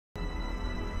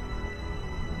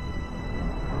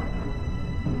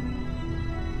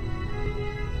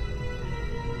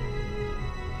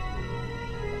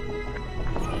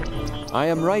I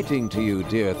am writing to you,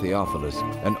 dear Theophilus,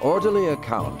 an orderly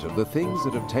account of the things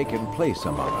that have taken place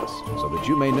among us, so that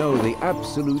you may know the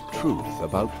absolute truth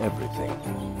about everything.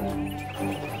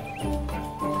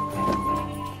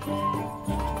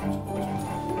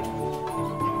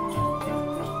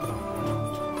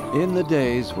 In the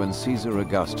days when Caesar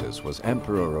Augustus was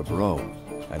emperor of Rome,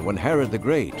 and when Herod the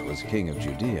Great was king of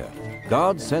Judea,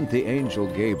 God sent the angel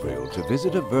Gabriel to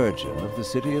visit a virgin of the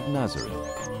city of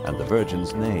Nazareth, and the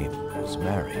virgin's name was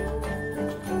Mary.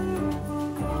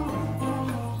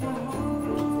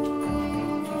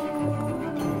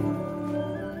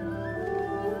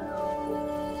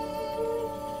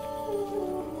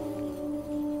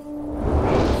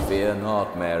 Fear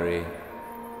not, Mary,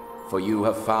 for you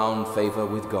have found favor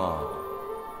with God.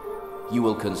 You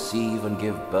will conceive and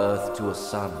give birth to a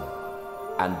son,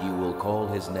 and you will call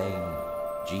his name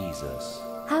Jesus.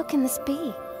 How can this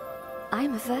be? I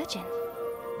am a virgin.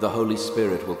 The Holy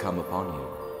Spirit will come upon you.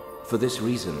 For this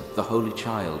reason, the Holy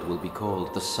Child will be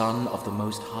called the Son of the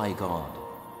Most High God.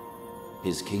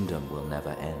 His kingdom will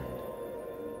never end.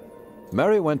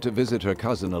 Mary went to visit her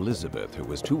cousin Elizabeth, who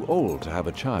was too old to have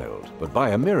a child, but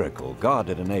by a miracle, God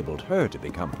had enabled her to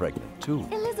become pregnant too.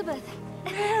 Elizabeth!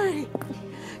 Mary!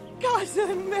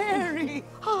 Cousin Mary!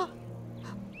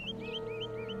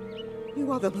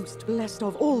 You are the most blessed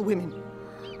of all women,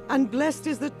 and blessed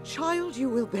is the child you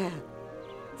will bear.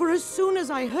 For as soon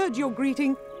as I heard your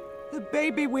greeting, the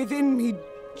baby within me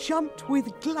jumped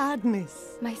with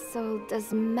gladness. My soul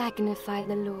does magnify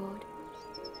the Lord,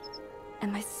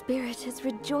 and my spirit has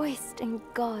rejoiced in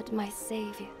God my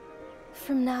Savior.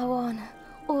 From now on,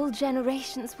 all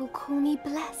generations will call me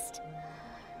blessed.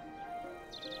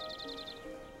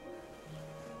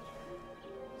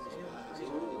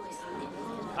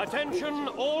 Attention,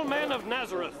 all men of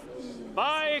Nazareth.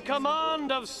 By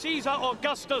command of Caesar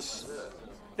Augustus,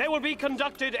 there will be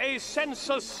conducted a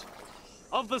census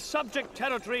of the subject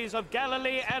territories of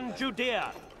Galilee and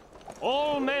Judea.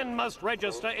 All men must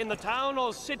register in the town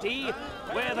or city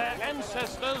where their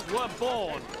ancestors were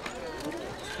born.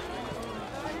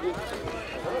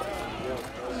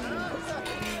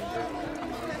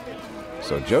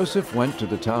 So Joseph went to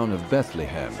the town of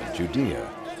Bethlehem in Judea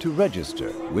to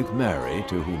register with Mary,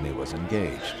 to whom he was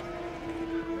engaged.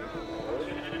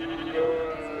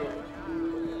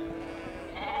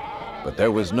 But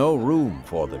there was no room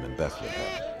for them in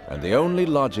Bethlehem, and the only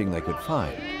lodging they could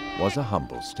find was a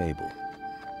humble stable.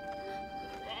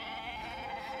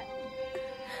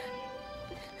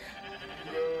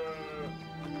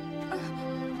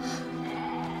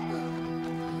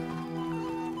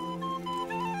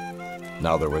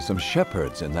 Now there were some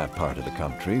shepherds in that part of the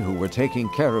country who were taking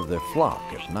care of their flock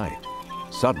at night.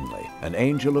 Suddenly, an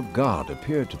angel of God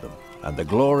appeared to them, and the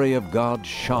glory of God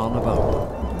shone about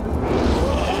them.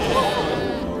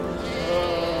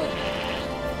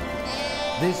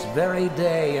 This very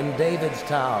day in David's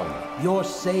town, your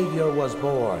Savior was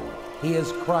born. He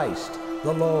is Christ,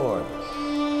 the Lord.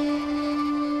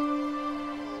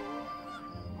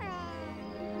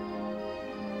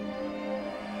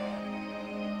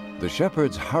 The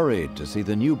shepherds hurried to see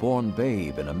the newborn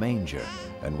babe in a manger,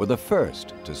 and were the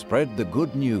first to spread the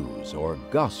good news or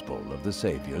gospel of the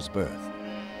Savior's birth.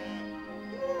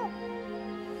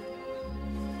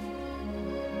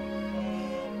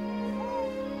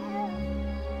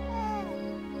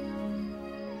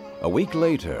 A week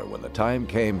later, when the time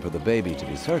came for the baby to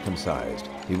be circumcised,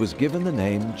 he was given the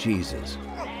name Jesus,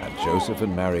 and Joseph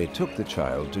and Mary took the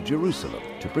child to Jerusalem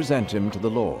to present him to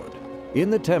the Lord. In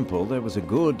the temple there was a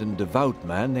good and devout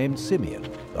man named Simeon.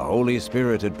 The Holy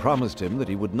Spirit had promised him that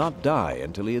he would not die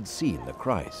until he had seen the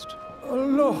Christ. Oh,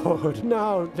 Lord,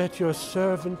 now let your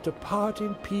servant depart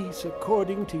in peace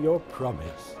according to your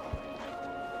promise.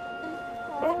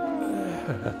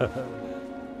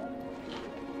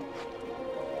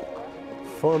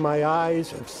 For my eyes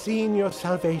have seen your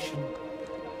salvation.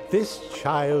 This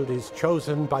child is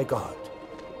chosen by God.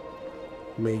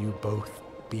 May you both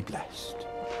be blessed.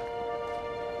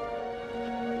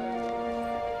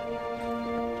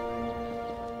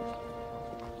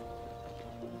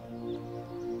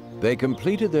 They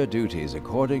completed their duties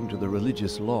according to the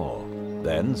religious law.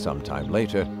 Then, sometime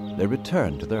later, they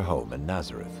returned to their home in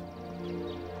Nazareth.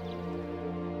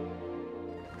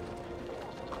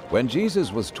 When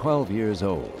Jesus was 12 years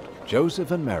old,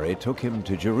 Joseph and Mary took him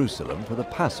to Jerusalem for the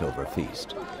Passover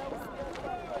feast.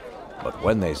 But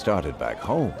when they started back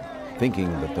home,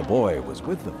 thinking that the boy was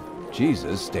with them,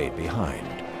 Jesus stayed behind.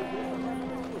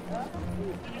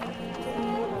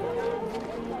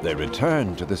 They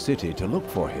returned to the city to look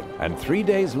for him, and 3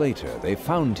 days later they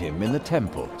found him in the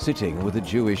temple, sitting with the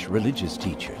Jewish religious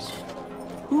teachers.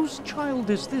 Whose child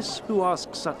is this who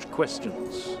asks such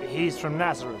questions? He's from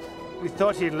Nazareth. We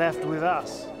thought he'd left with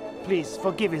us. Please,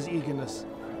 forgive his eagerness.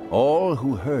 All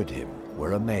who heard him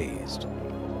were amazed.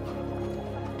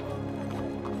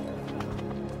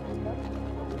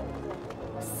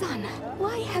 Son,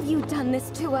 why have you done this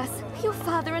to us? Your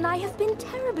father and I have been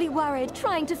terribly worried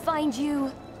trying to find you.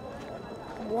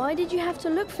 Why did you have to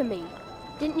look for me?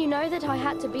 Didn't you know that I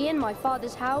had to be in my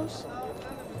father's house?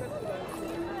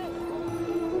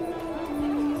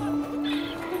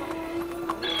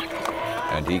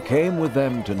 And he came with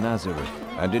them to Nazareth,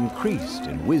 and increased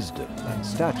in wisdom and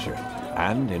stature,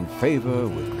 and in favor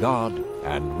with God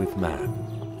and with man.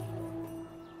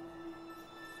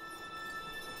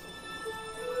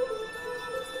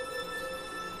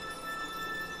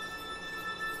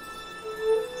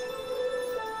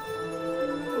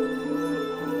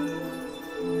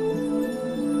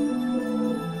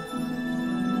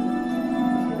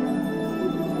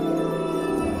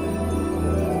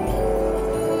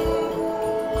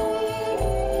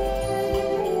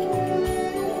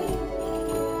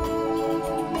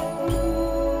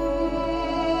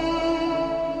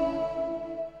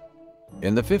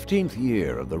 In the 15th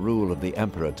year of the rule of the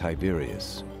Emperor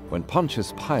Tiberius, when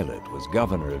Pontius Pilate was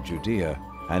governor of Judea,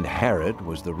 and Herod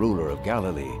was the ruler of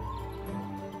Galilee,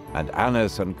 and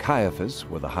Annas and Caiaphas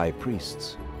were the high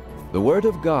priests, the word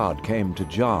of God came to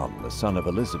John, the son of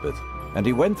Elizabeth, and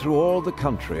he went through all the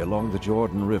country along the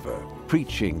Jordan River,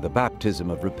 preaching the baptism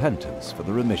of repentance for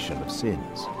the remission of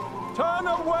sins. Turn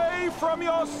away from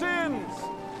your sins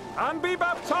and be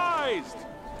baptized,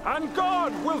 and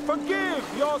God will forgive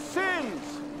your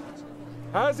sins.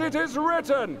 As it is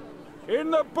written in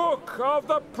the book of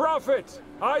the prophet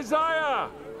Isaiah,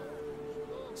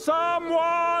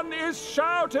 someone is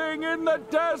shouting in the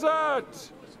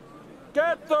desert,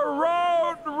 get the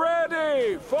road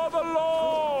ready for the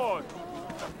Lord.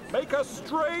 Make a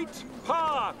straight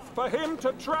path for him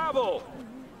to travel.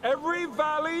 Every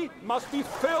valley must be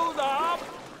filled up,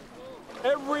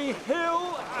 every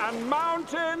hill and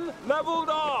mountain leveled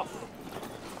off.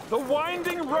 The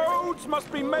winding roads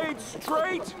must be made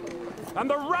straight, and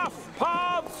the rough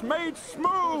paths made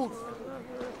smooth.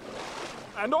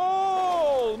 And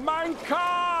all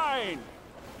mankind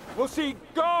will see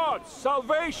God's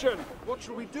salvation. What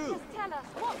shall we do? Just tell us,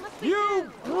 what must we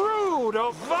You do? brood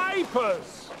of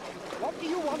vipers! What do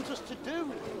you want us to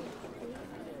do?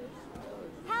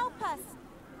 Help us!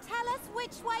 Tell us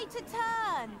which way to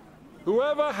turn!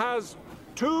 Whoever has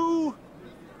 2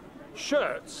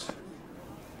 shirts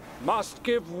must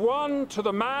give one to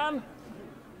the man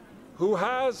who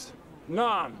has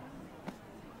none.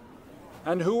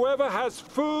 And whoever has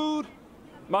food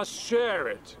must share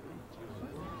it.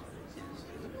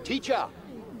 Teacher,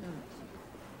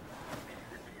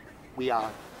 we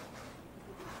are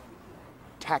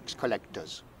tax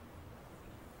collectors.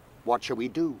 What shall we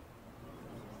do?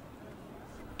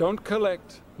 Don't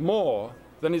collect more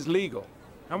than is legal.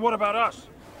 And what about us?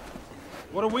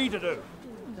 What are we to do?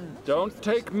 Don't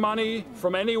take money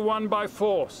from anyone by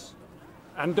force.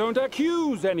 And don't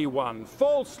accuse anyone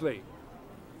falsely.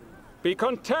 Be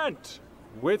content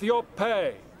with your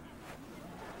pay.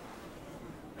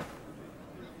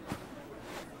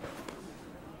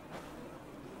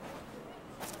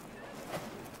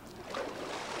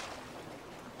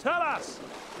 Tell us,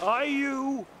 are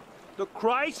you the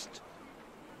Christ?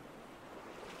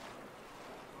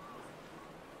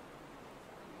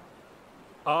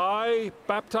 I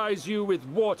baptize you with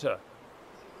water,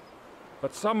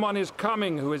 but someone is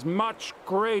coming who is much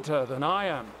greater than I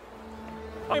am.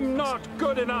 I'm not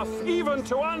good enough even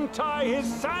to untie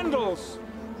his sandals.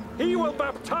 He will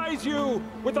baptize you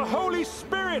with the Holy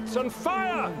Spirit and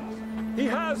fire. He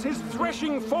has his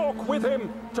threshing fork with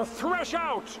him to thresh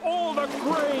out all the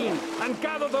grain and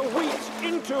gather the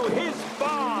wheat into his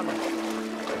barn.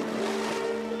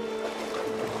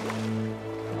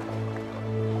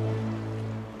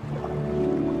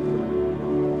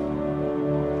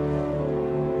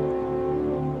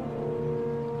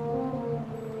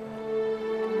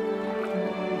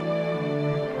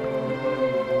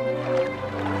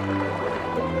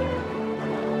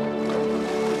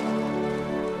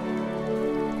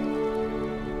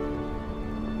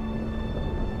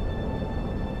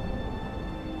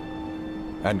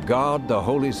 And God, the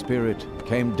Holy Spirit,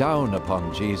 came down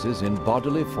upon Jesus in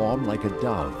bodily form like a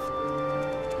dove.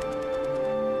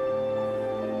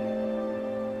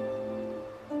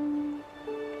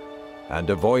 And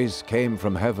a voice came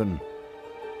from heaven,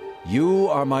 "You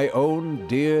are my own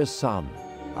dear Son.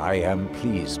 I am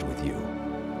pleased with you."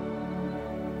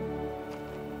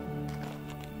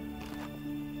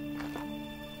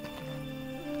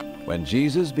 When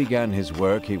Jesus began his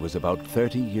work, he was about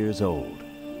 30 years old.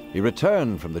 He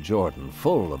returned from the Jordan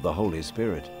full of the Holy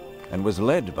Spirit and was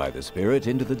led by the Spirit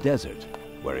into the desert,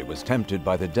 where he was tempted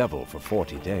by the devil for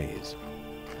 40 days.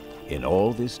 In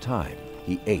all this time,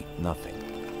 he ate nothing.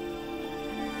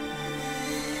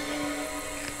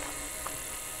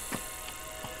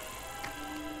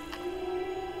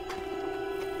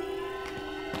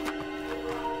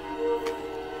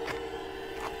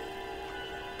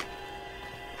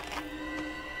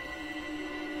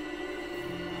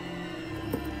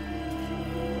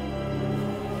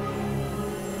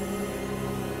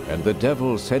 And the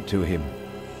devil said to him,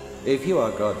 "If you are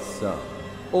God's son,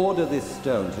 order this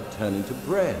stone to turn into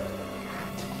bread."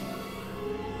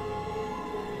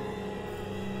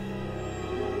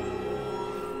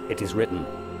 It is written,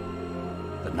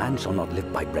 that man shall not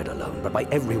live by bread alone, but by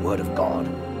every word of God.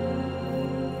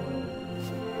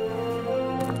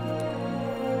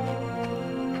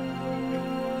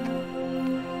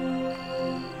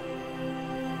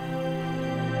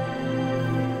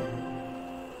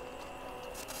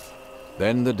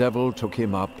 Then the devil took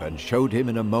him up and showed him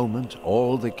in a moment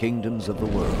all the kingdoms of the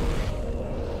world.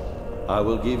 "I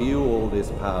will give you all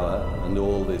this power and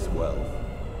all this wealth.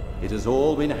 It has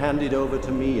all been handed over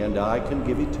to me, and I can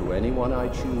give it to anyone I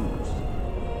choose.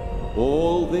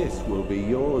 All this will be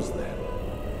yours then,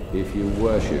 if you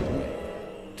worship me."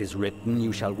 It is written,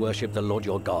 you shall worship the Lord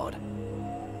your God,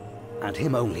 and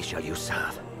him only shall you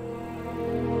serve.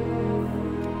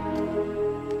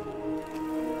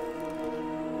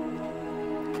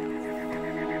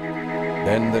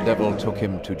 Then the devil took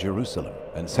him to Jerusalem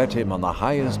and set him on the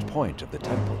highest point of the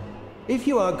temple. "If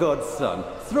you are God's son,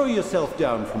 throw yourself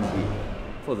down from here.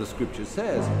 For the scripture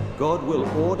says, God will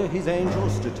order his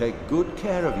angels to take good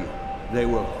care of you. They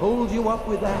will hold you up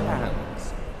with their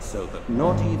hands, so that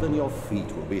not even your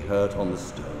feet will be hurt on the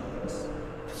stones."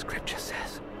 The scripture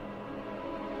says,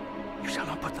 you shall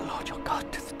not put the Lord your God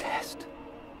to the test.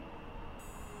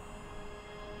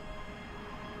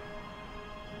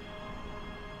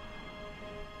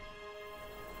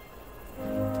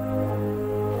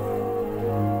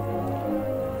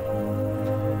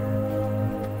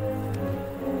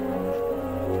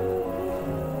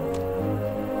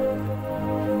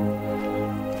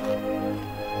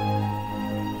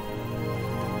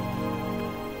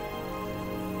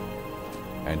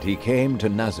 And he came to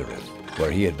Nazareth, where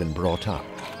he had been brought up.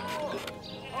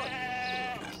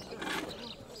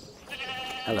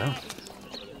 Hello?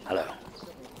 Hello.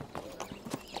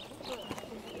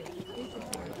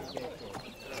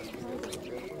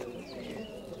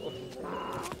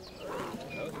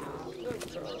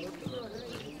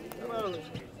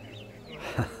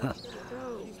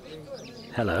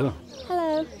 Hello.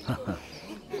 Hello.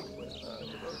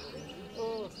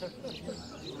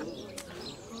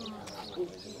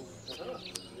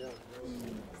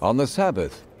 On the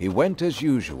Sabbath, he went as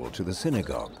usual to the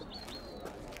synagogue.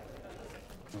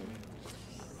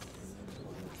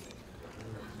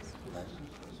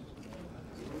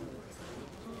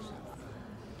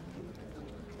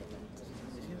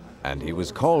 And he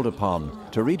was called upon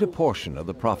to read a portion of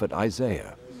the prophet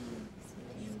Isaiah.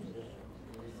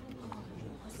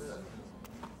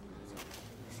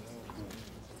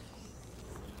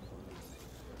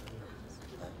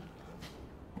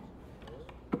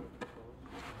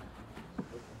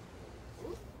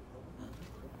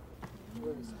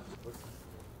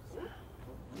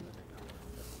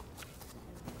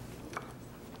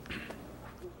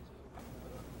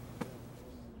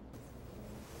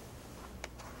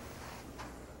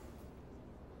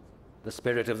 The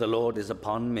Spirit of the Lord is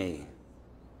upon me,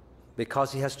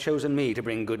 because he has chosen me to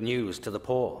bring good news to the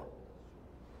poor.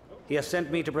 He has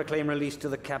sent me to proclaim release to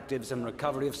the captives and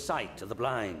recovery of sight to the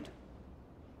blind,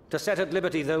 to set at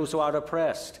liberty those who are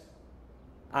oppressed,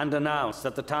 and announce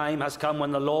that the time has come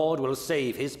when the Lord will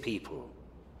save his people.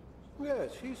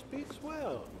 Yes, he speaks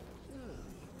well.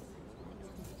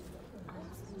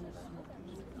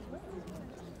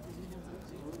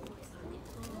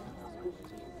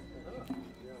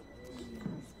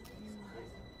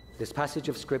 This passage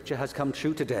of Scripture has come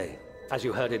true today, as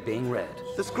you heard it being read.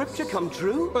 The Scripture come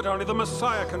true? But only the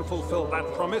Messiah can fulfill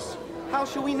that promise. How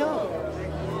shall we know?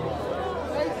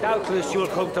 Doubtless you'll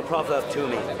quote the proverb to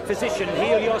me, "Physician,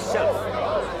 heal yourself."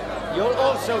 You'll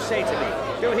also say to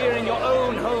me, "You're here in your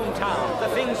own hometown. The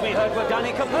things we heard were done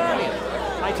in Capernaum."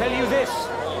 I tell you this,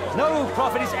 no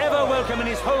prophet is ever welcome in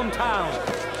his hometown.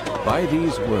 By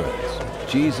these words,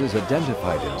 Jesus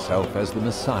identified himself as the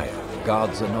Messiah,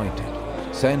 God's anointed,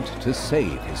 sent to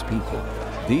save his people.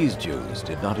 These Jews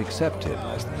did not accept him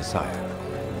as the Messiah.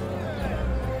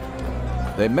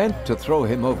 They meant to throw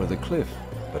him over the cliff,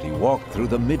 but he walked through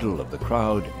the middle of the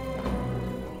crowd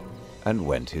and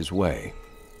went his way.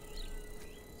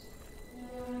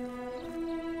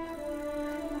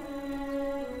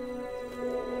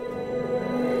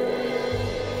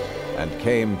 And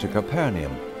came to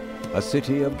Capernaum, a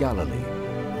city of Galilee.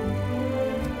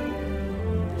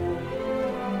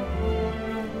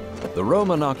 The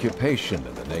Roman occupation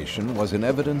of the nation was in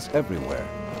evidence everywhere,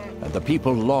 and the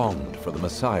people longed for the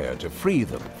Messiah to free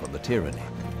them from the tyranny.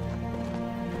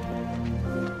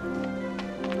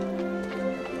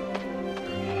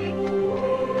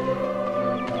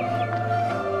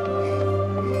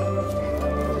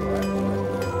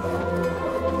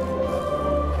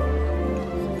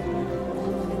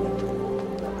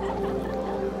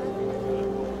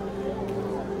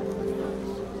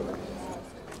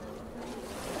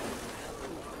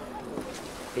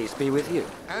 Peace be with you.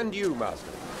 And you, Master.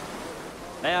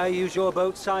 May I use your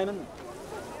boat, Simon?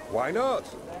 Why not?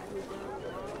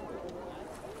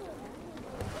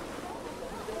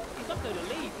 He's not going to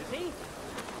leave, is he?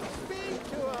 Speak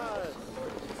to us!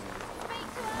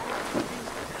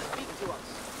 Speak to us.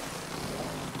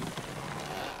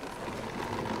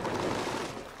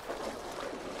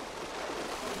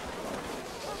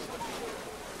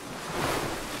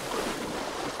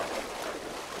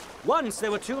 Once there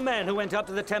were two men who went up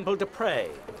to the temple to pray.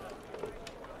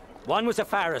 One was a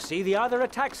Pharisee, the other a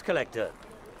tax collector.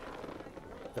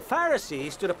 The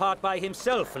Pharisee stood apart by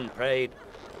himself and prayed,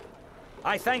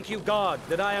 "I thank you, God,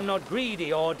 that I am not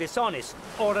greedy or dishonest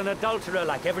or an adulterer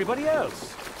like everybody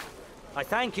else. I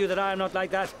thank you that I am not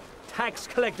like that tax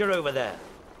collector over there.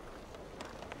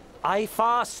 I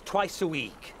fast twice a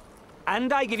week,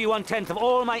 and I give you 1/10 of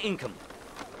all my income."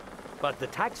 But the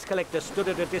tax collector stood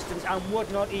at a distance and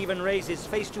would not even raise his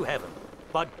face to heaven,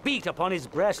 but beat upon his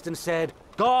breast and said,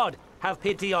 "God, have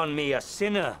pity on me, a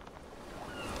sinner."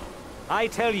 I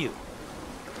tell you,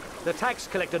 the tax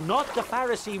collector, not the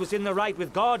Pharisee, was in the right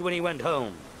with God when he went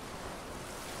home.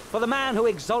 For the man who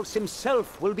exalts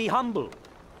himself will be humbled,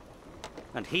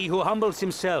 and he who humbles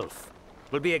himself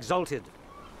will be exalted.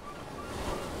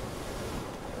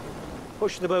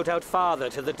 Push the boat out farther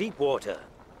to the deep water.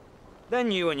 Then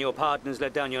you and your partners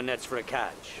let down your nets for a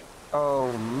catch.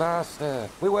 Oh, Master,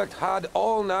 we worked hard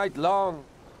all night long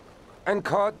and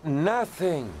caught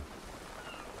nothing.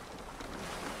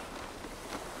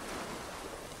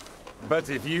 But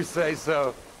if you say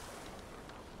so,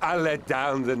 I'll let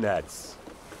down the nets.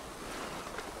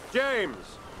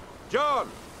 James! John!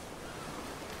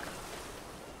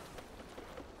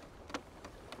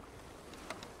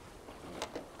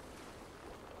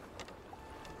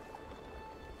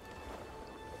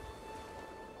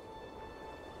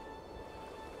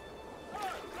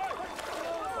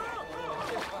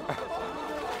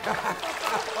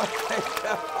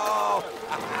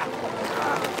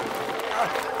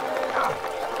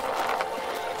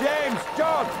 James,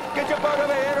 John, get your boat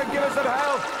over here and give us some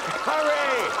help!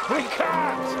 Hurry! We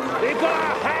can't! We've got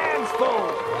our hands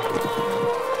full!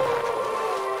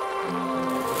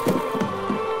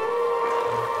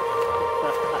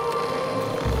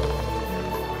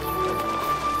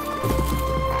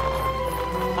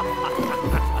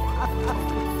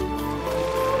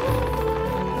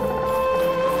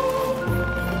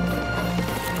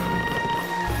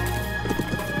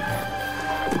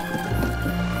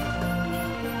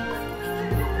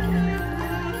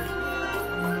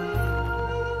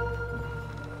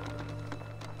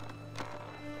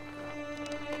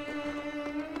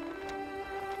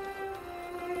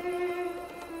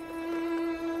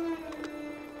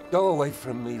 Go away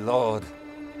from me, Lord.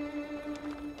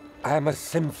 I am a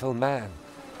sinful man.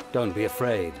 Don't be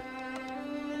afraid.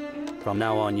 From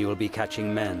now on, you will be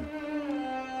catching men.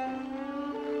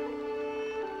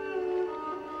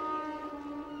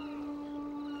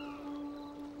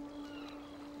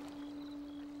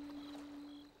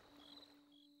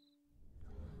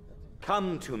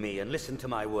 Come to me and listen to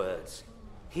my words.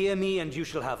 Hear me and you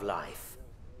shall have life.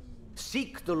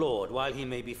 Seek the Lord while he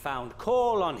may be found.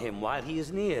 Call on him while he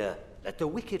is near. Let the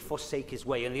wicked forsake his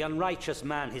way and the unrighteous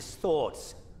man his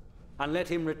thoughts. And let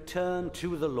him return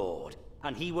to the Lord,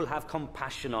 and he will have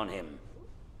compassion on him,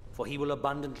 for he will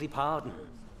abundantly pardon.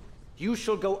 You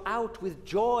shall go out with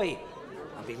joy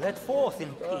and be led forth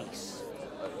in peace.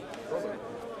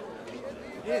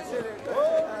 He's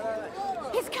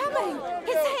coming!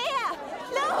 He's here!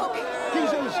 Look!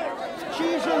 Jesus!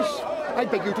 Jesus! I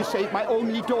beg you to save my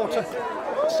only daughter.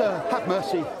 Sir, have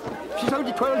mercy. She's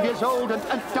only 12 years old and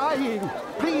dying.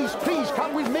 Please, please,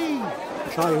 come with me.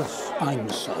 Jairus, I'm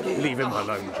sorry. Leave him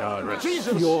alone, Jairus.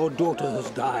 Jesus! Your daughter has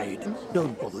died.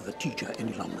 Don't bother the teacher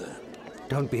any longer.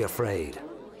 Don't be afraid.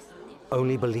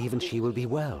 Only believe and she will be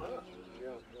well.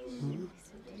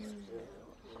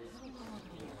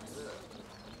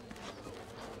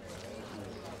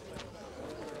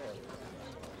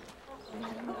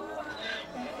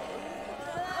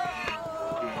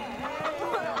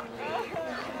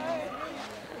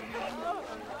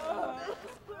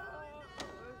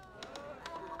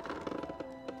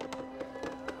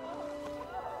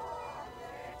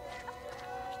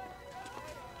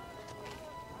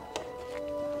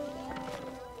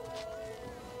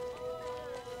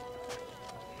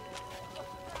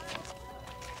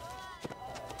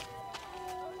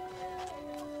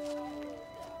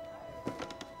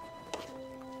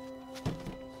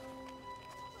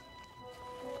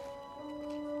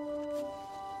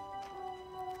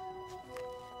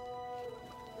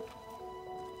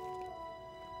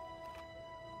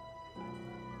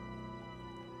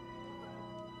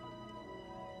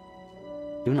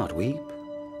 Do not weep.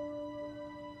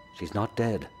 She's not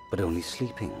dead, but only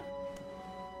sleeping.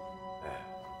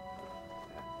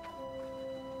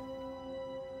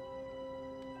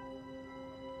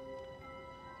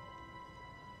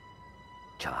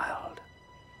 Child,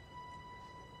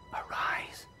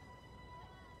 arise.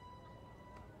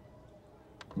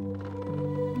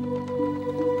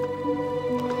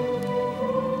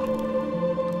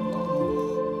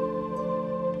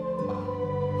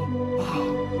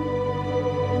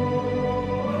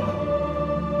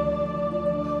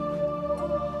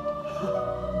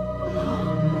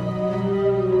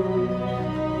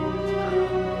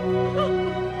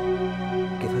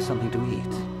 Something to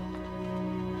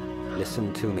eat.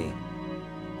 Listen to me.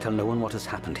 Tell no one what has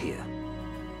happened here.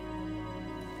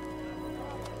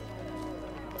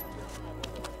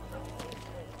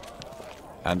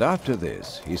 And after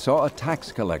this, he saw a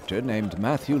tax collector named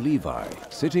Matthew Levi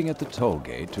sitting at the toll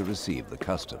gate to receive the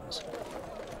customs.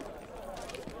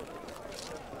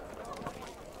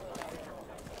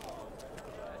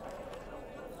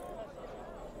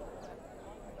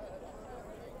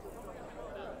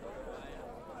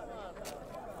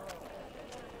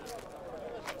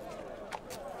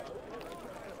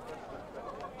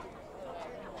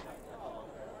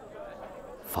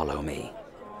 Follow me.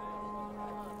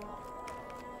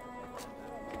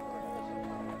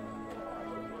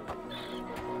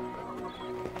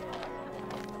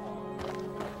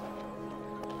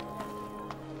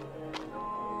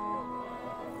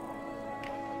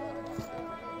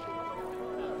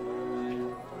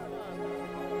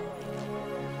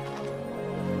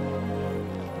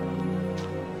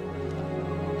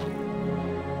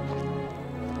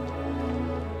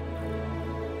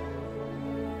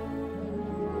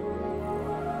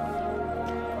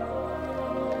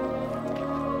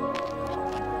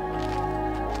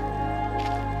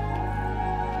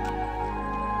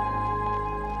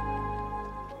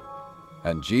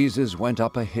 And Jesus went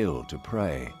up a hill to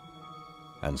pray,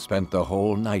 and spent the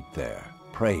whole night there,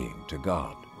 praying to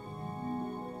God.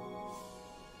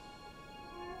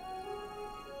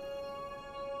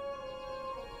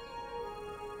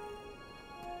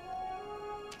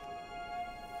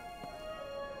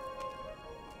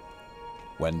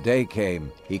 When day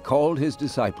came, he called his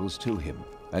disciples to him,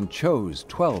 and chose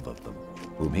 12 of them,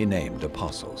 whom he named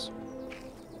apostles.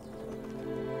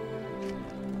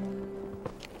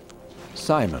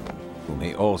 Simon, whom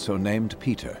he also named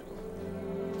Peter.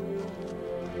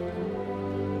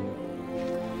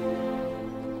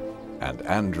 And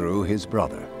Andrew his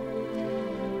brother.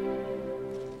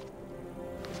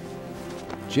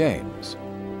 James.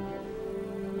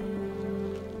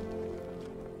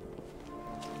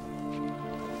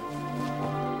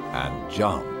 And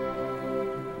John.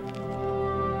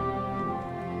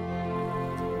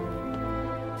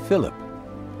 Philip.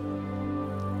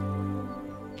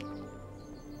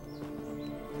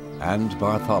 And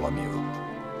Bartholomew,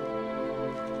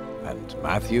 and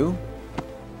Matthew,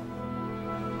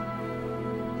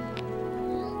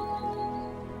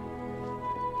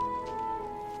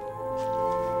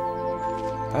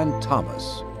 and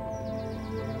Thomas,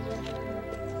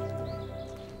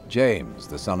 James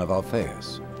the son of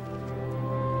Alphaeus,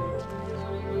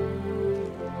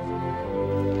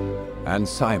 and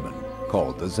Simon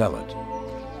called the Zealot,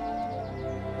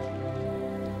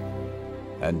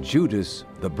 and Judas,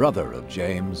 the brother of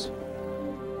James,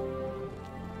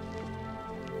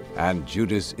 and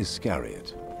Judas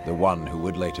Iscariot, the one who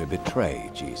would later betray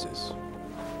Jesus.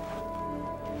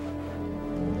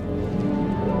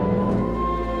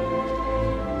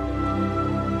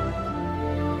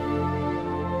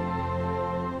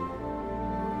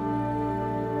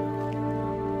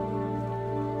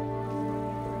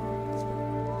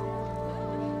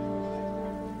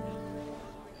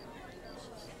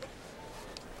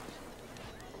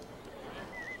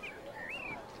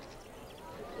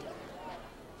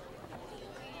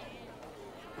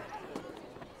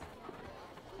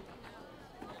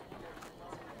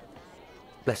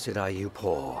 Blessed are you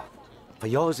poor, for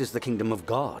yours is the kingdom of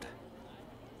God.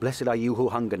 Blessed are you who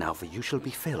hunger now, for you shall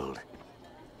be filled.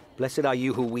 Blessed are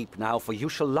you who weep now, for you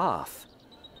shall laugh.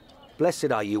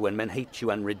 Blessed are you when men hate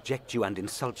you and reject you and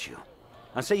insult you,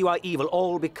 and say you are evil,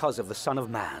 all because of the Son of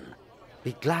Man.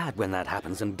 Be glad when that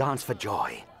happens and dance for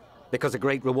joy, because a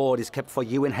great reward is kept for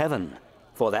you in heaven,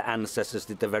 for their ancestors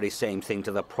did the very same thing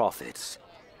to the prophets.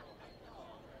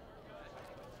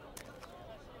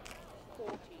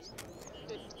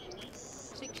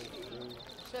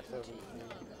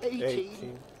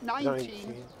 18,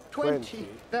 19, 20.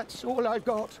 That's all I've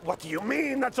got. What do you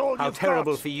mean, that's all you've got? How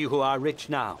terrible for you who are rich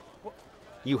now.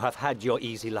 You have had your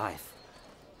easy life.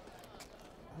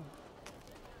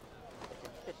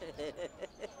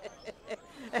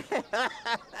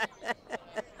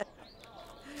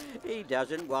 He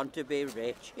doesn't want to be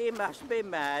rich. He must be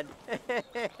mad.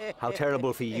 How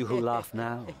terrible for you who laugh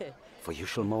now, for you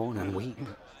shall mourn and weep.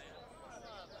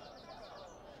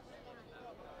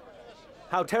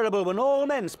 How terrible when all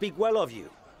men speak well of you.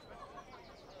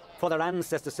 For their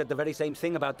ancestors said the very same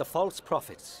thing about the false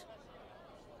prophets.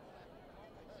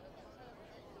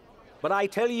 But I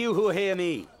tell you who hear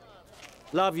me,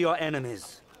 love your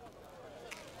enemies.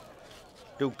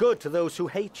 Do good to those who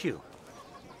hate you.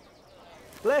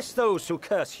 Bless those who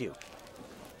curse you.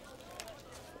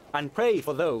 And pray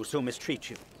for those who mistreat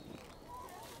you.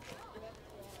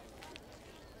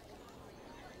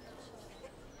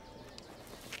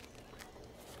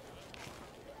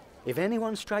 If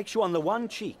anyone strikes you on the one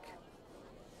cheek,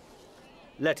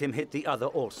 let him hit the other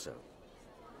also.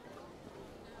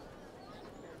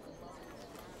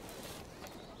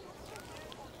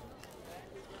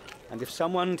 And if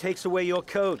someone takes away your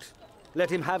coat,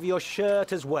 let him have your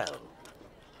shirt as well.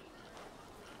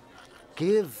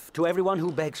 Give to everyone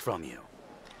who begs from you.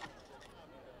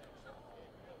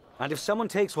 And if someone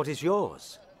takes what is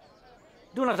yours,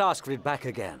 do not ask for it back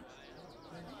again.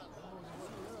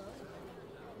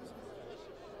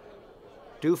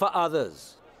 Do for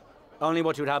others only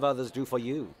what you'd have others do for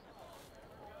you.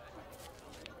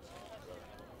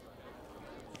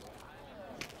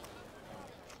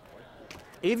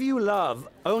 If you love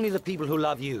only the people who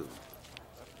love you,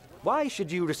 why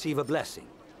should you receive a blessing?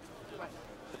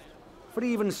 For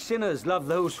even sinners love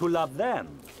those who love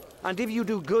them. And if you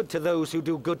do good to those who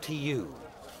do good to you,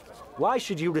 why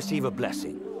should you receive a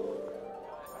blessing?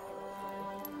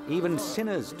 Even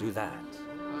sinners do that.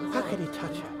 How could he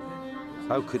touch her?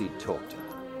 How could he talk to her?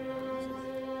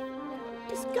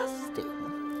 Disgusting.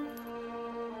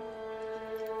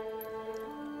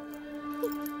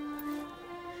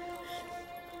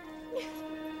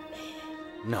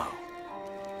 No.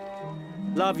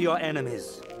 Love your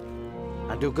enemies,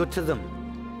 and do good to them,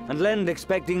 and lend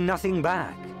expecting nothing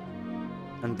back.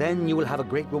 And then you will have a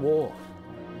great reward,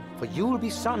 for you will be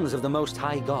sons of the Most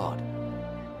High God.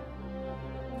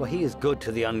 For he is good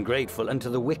to the ungrateful and to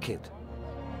the wicked.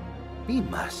 Be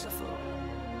merciful,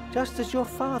 just as your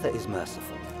Father is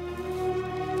merciful.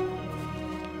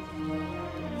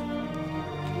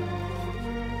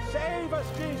 Save us,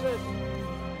 Jesus!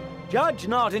 Judge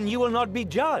not, and you will not be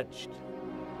judged.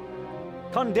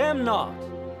 Condemn not,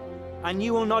 and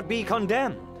you will not be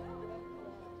condemned.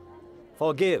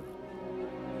 Forgive,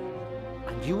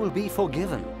 and you will be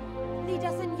forgiven. Lead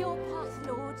us in your path,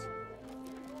 Lord.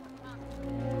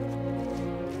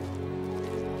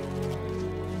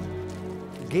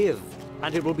 Give,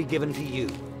 and it will be given to you.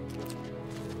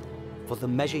 For the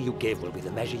measure you give will be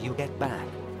the measure you get back.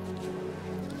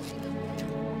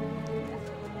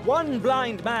 One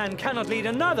blind man cannot lead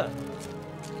another.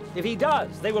 If he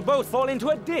does, they will both fall into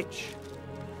a ditch.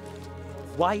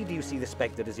 Why do you see the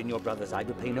speck that is in your brother's eye,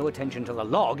 but pay no attention to the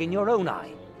log in your own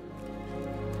eye?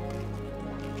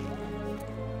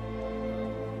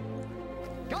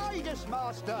 Guide us,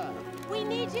 Master! We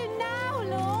need you now,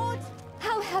 Lord!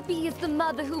 How happy is the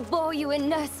mother who bore you and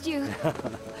nursed you?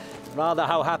 Rather,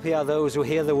 how happy are those who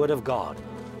hear the word of God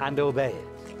and obey it.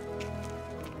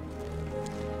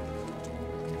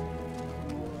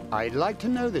 I'd like to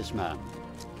know this man.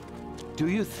 Do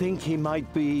you think he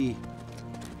might be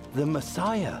the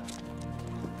Messiah?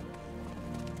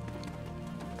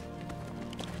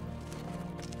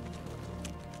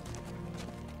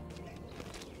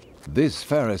 This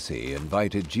Pharisee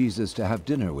invited Jesus to have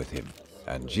dinner with him,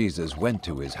 and Jesus went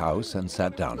to his house and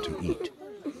sat down to eat.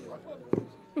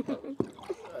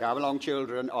 Come along,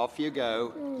 children, off you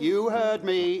go. You heard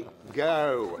me.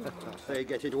 Go. They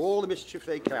get into all the mischief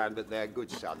they can, but they're good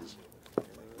sons.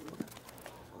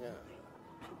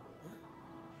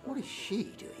 What is she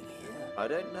doing here? I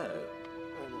don't know.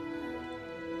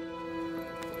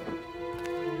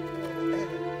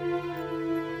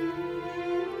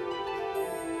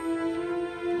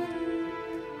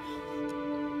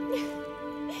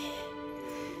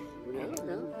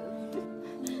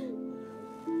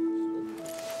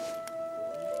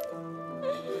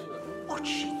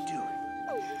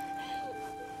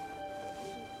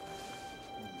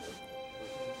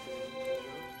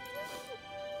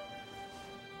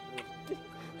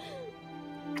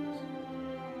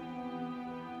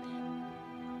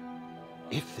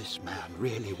 this man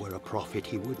really were a prophet,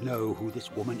 he would know who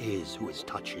this woman is who is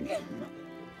touching him.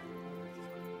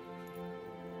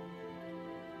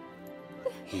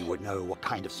 He would know what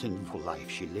kind of sinful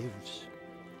life she lives.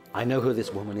 I know who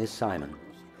this woman is, Simon.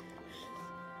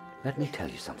 Let me tell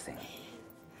you something.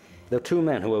 There were two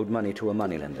men who owed money to a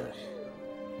moneylender.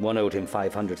 One owed him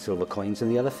 500 silver coins and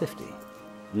the other 50.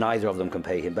 Neither of them can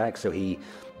pay him back, so he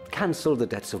cancelled the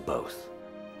debts of both.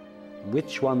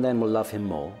 Which one then will love him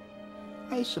more?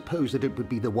 I suppose that it would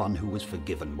be the one who was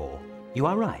forgiven more. You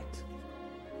are right.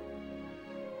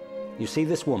 You see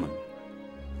this woman?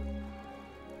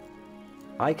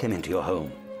 I came into your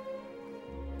home.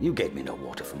 You gave me no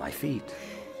water for my feet.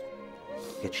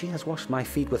 Yet she has washed my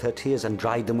feet with her tears and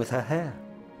dried them with her hair.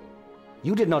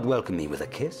 You did not welcome me with a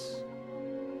kiss.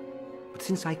 But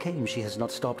since I came, she has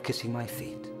not stopped kissing my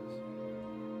feet.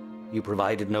 You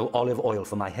provided no olive oil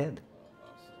for my head.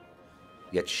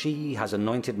 Yet she has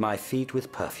anointed my feet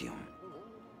with perfume.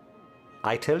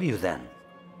 I tell you then,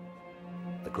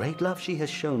 the great love she has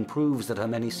shown proves that her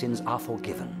many sins are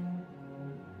forgiven.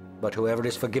 But whoever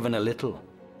is forgiven a little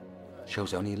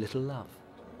shows only a little love.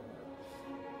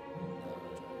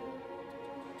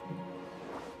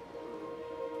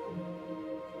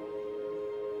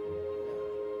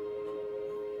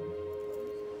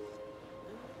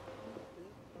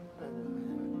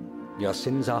 Your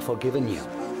sins are forgiven you.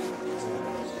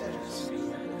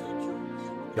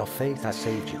 Your faith has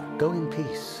saved you. Go in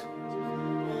peace.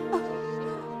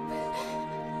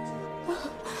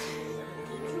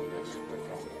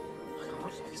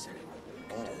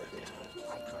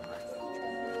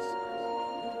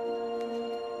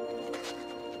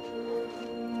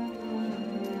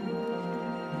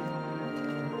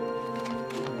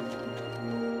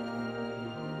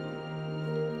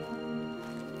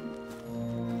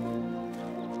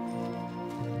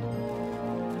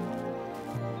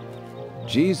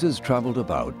 Jesus traveled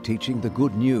about teaching the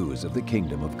good news of the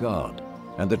kingdom of God,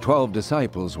 and the 12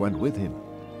 disciples went with him,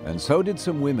 and so did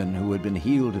some women who had been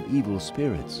healed of evil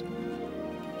spirits.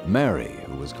 Mary,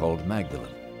 who was called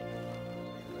Magdalene.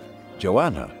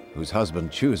 Joanna, whose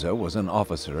husband Chusa was an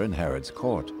officer in Herod's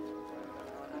court.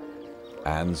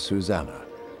 And Susanna.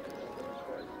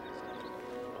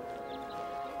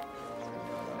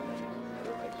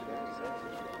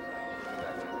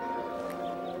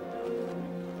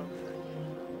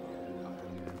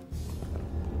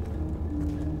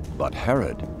 But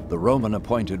Herod, the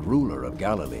Roman-appointed ruler of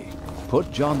Galilee,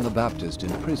 put John the Baptist in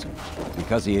prison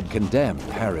because he had condemned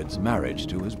Herod's marriage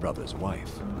to his brother's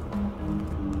wife.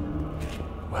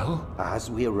 Well,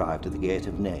 as we arrived at the gate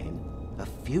of Nain, a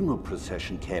funeral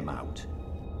procession came out.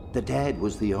 The dead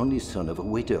was the only son of a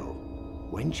widow.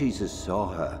 When Jesus saw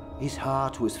her, his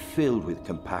heart was filled with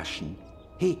compassion.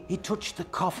 He touched the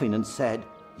coffin and said,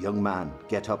 "Young man,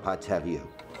 get up, I tell you."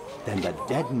 Then the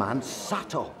dead man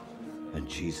sat up, and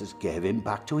Jesus gave him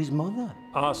back to his mother.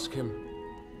 Ask him.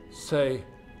 Say,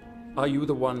 are you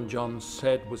the one John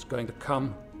said was going to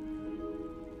come?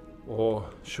 Or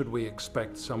should we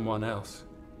expect someone else?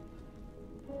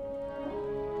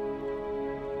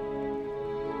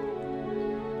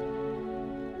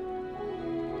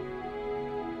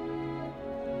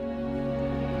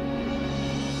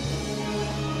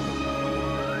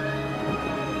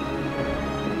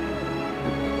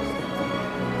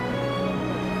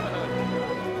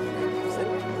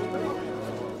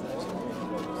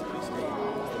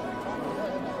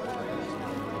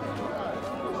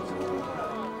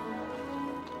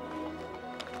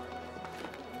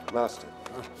 Master.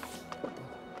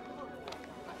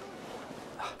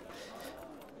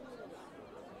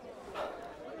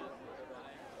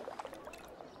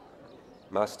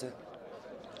 Master?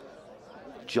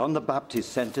 John the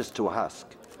Baptist sent us to ask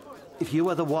if you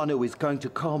are the one who is going to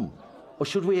come, or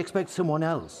should we expect someone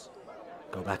else?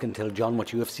 Go back and tell John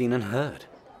what you have seen and heard.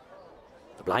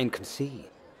 The blind can see,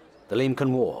 the lame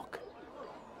can walk.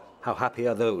 How happy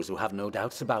are those who have no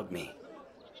doubts about me.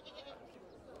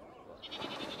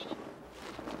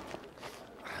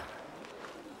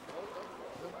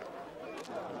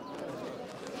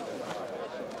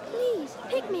 Please,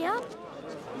 pick me up.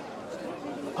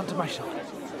 Onto my shoulder.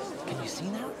 Can you see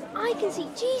now? I can see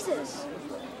Jesus.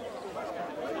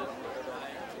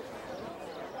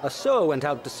 A sower went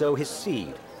out to sow his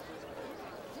seed.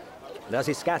 And as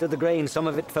he scattered the grain, some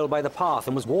of it fell by the path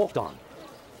and was walked on.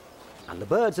 And the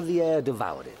birds of the air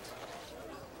devoured it.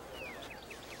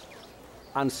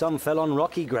 And some fell on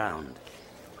rocky ground.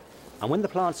 And when the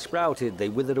plants sprouted, they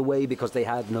withered away because they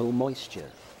had no moisture.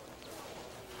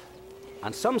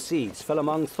 And some seeds fell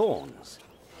among thorns.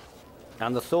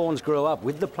 And the thorns grew up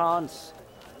with the plants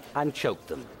and choked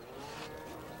them.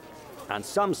 And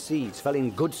some seeds fell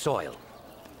in good soil,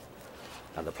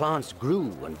 and the plants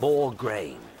grew and bore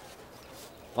grain,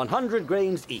 100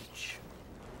 grains each.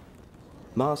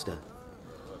 Master,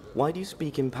 why do you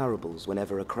speak in parables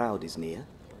whenever a crowd is near?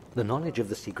 The knowledge of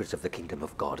the secrets of the kingdom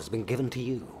of God has been given to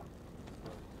you.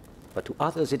 But to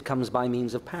others it comes by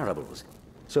means of parables,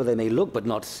 so they may look but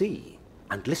not see,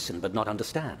 and listen but not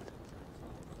understand.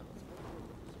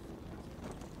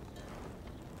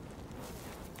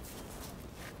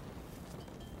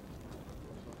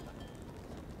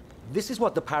 This is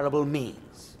what the parable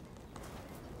means.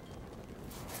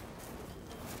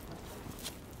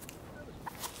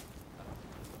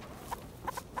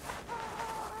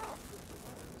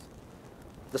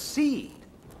 The seed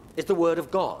is the word of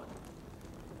God.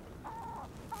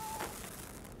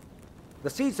 The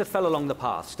seeds that fell along the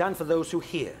path stand for those who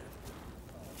hear.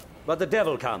 But the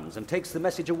devil comes and takes the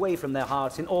message away from their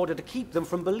hearts in order to keep them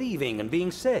from believing and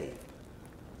being saved.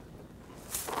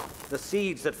 The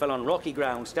seeds that fell on rocky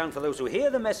ground stand for those who hear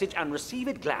the message and receive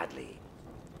it gladly.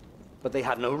 But they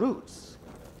have no roots.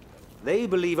 They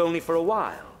believe only for a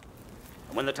while.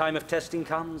 And when the time of testing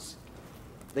comes,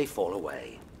 they fall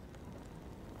away.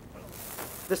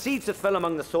 The seeds that fell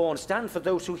among the thorns stand for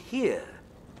those who hear.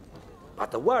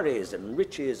 But the worries and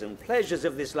riches and pleasures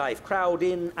of this life crowd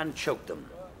in and choke them.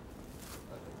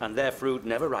 And their fruit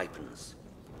never ripens.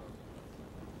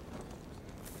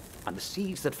 And the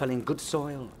seeds that fell in good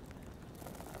soil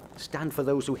stand for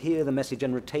those who hear the message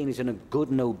and retain it in a good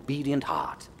and obedient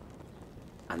heart.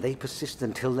 And they persist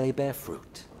until they bear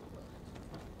fruit.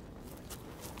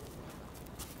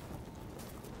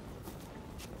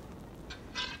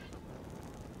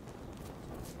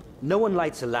 No one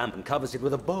lights a lamp and covers it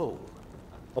with a bowl,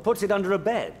 or puts it under a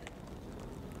bed.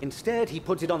 Instead, he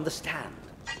puts it on the stand,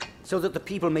 so that the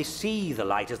people may see the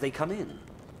light as they come in.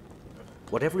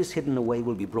 Whatever is hidden away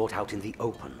will be brought out in the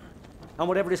open, and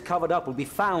whatever is covered up will be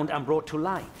found and brought to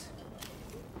light.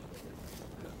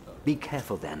 Be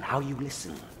careful then how you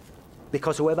listen,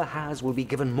 because whoever has will be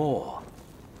given more.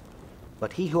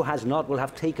 But he who has not will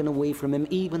have taken away from him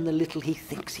even the little he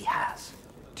thinks he has.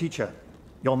 Teacher,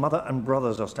 your mother and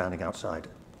brothers are standing outside.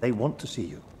 They want to see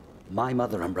you. My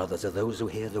mother and brothers are those who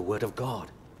hear the word of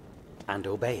God and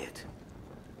obey it.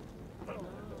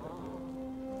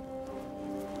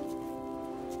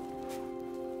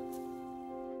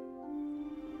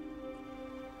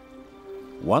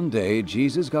 One day,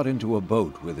 Jesus got into a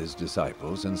boat with his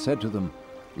disciples and said to them,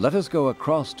 "Let us go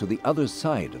across to the other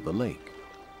side of the lake."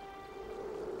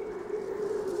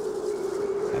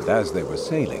 And as they were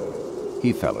sailing,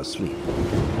 he fell asleep.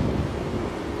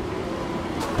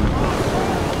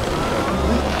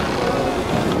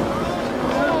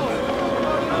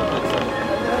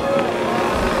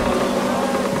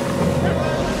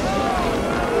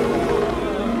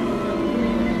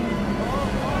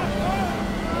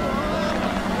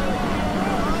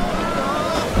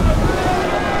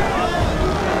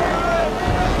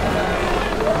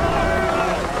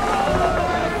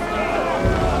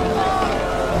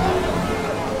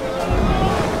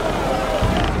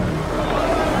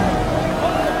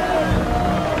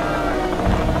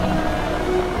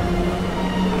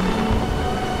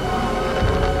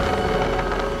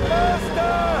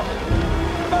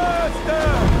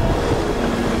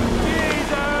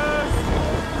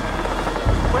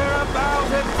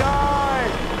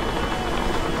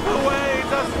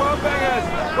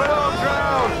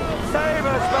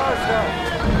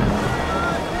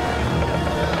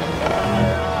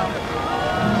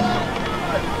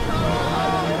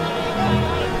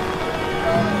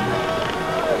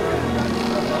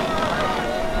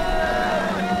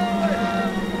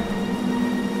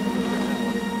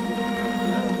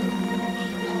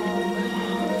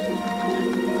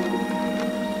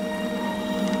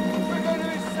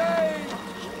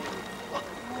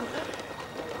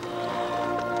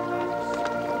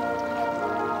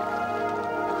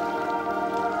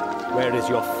 Where is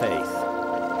your faith?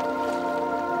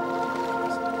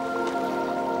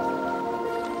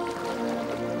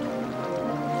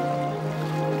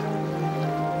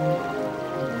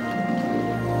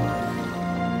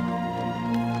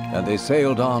 And they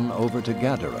sailed on over to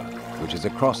Gadara, which is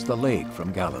across the lake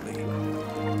from Galilee.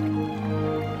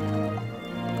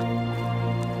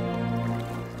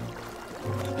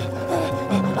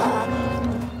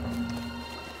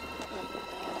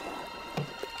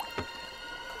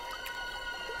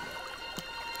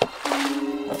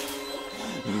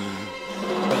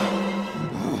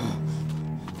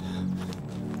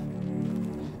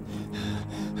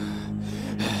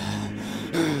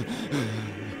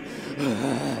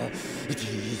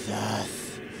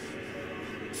 Jesus,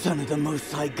 Son of the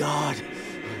Most High God,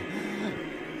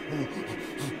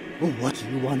 What do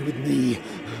you want with me?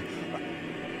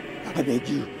 I beg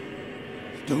you,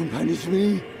 don't punish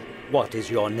me. What is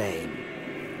your name?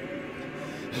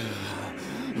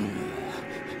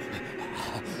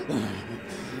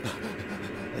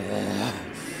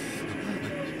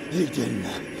 Legion.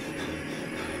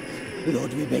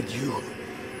 Lord, we beg you,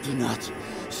 do not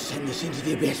send us into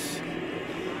the abyss.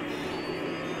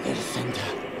 Let us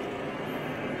enter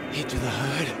into the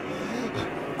herd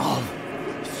of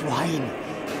swine.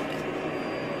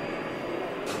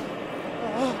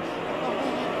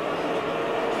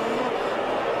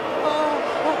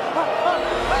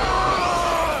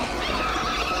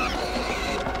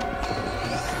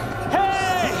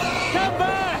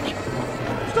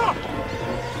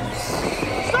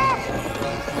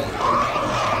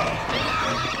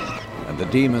 The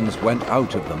demons went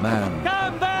out of the man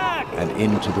and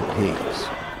into the pigs.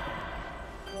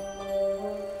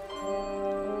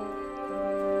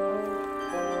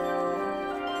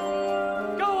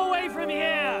 Go away from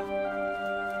here!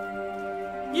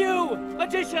 You,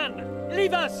 magician,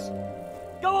 leave us!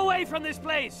 Go away from this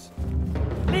place!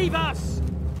 Leave us!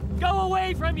 Go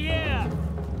away from here!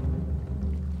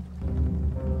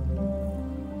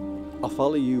 I'll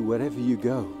follow you wherever you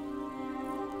go.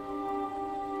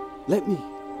 Let me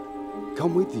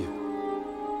come with you.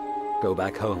 Go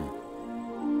back home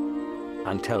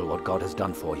and tell what God has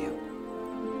done for you.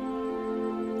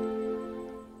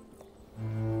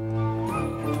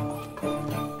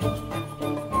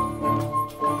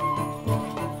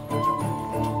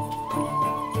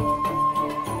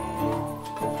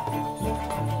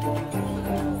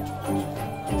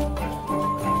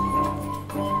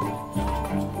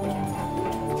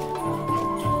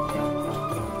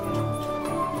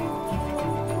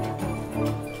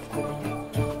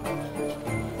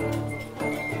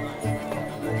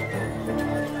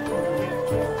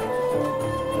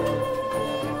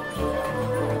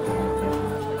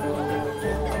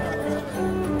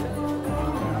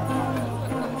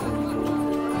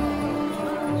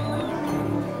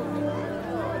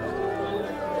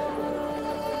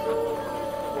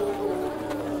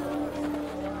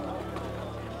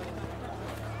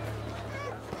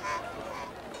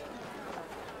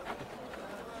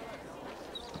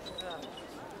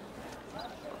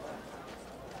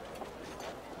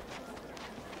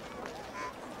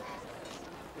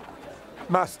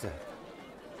 Master,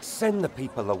 send the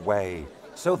people away,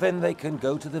 so then they can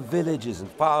go to the villages and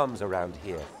farms around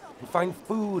here and find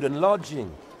food and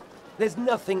lodging. There's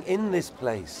nothing in this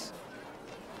place.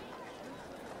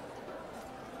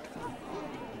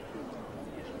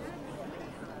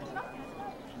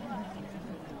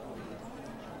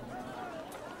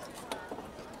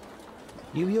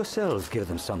 You yourselves give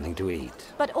them something to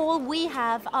eat. But all we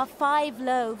have are 5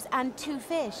 loaves and 2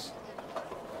 fish.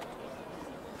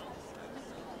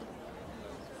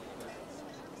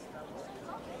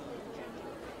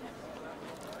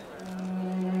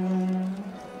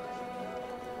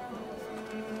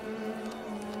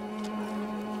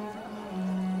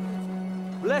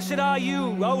 Blessed are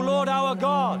you, O Lord our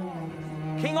God,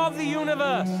 King of the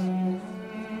universe,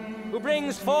 who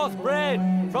brings forth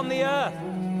bread from the earth.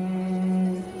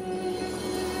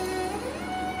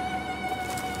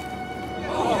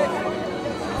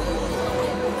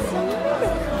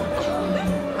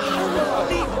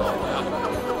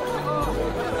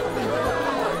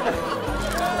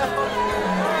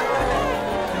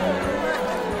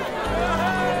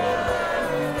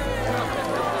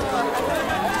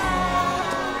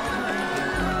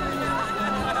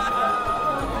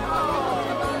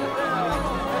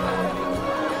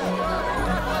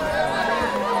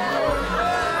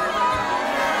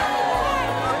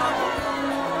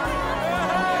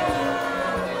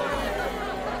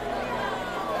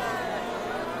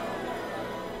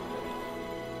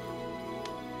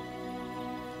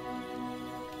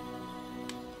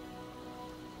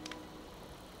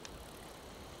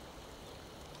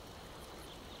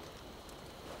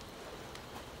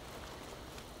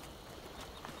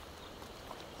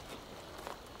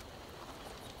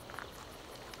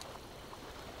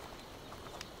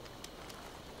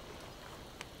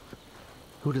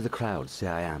 Who do the crowd say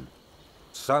I am?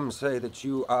 Some say that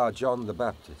you are John the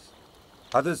Baptist.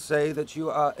 Others say that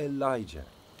you are Elijah.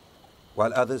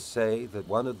 While others say that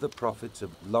one of the prophets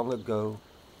of long ago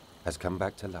has come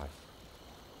back to life.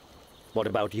 What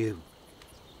about you?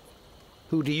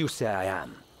 Who do you say I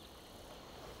am?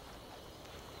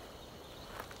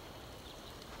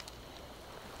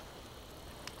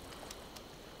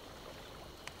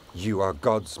 You are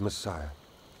God's Messiah.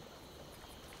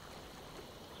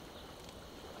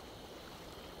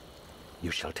 You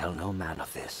shall tell no man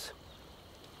of this.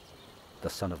 the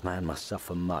Son of Man must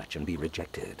suffer much and be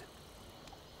rejected.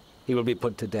 He will be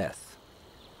put to death,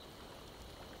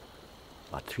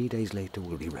 but 3 days later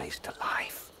will be raised to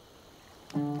life.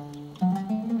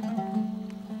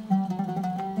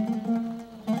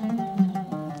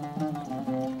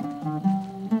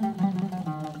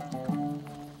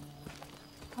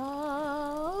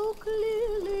 How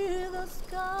clearly the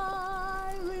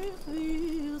sky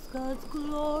reveals God's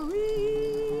glory.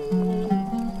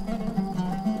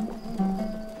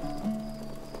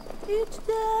 Each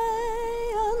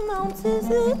day announces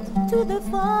it to the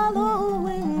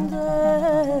following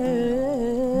day.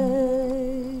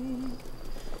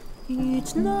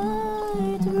 Each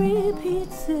night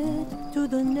repeats it to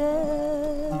the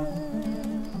next.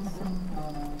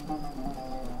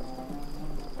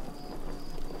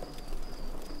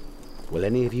 Will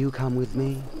any of you come with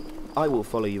me? I will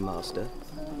follow you, Master.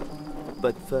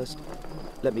 But first,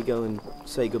 let me go and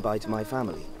say goodbye to my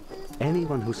family.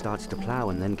 Anyone who starts to plow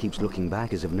and then keeps looking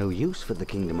back is of no use for the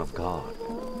kingdom of God.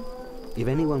 If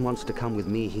anyone wants to come with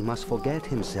me, he must forget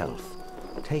himself,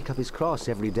 take up his cross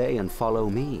every day and follow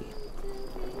me.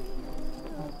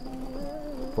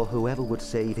 For whoever would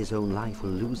save his own life will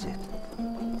lose it.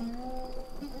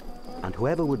 And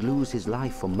whoever would lose his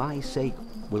life for my sake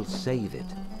will save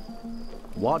it.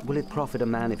 What will it profit a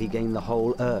man if he gain the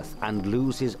whole earth and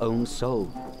lose his own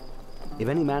soul? If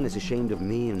any man is ashamed of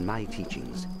me and my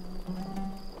teachings,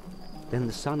 then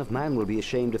the Son of Man will be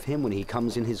ashamed of him when he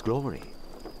comes in his glory,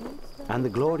 and the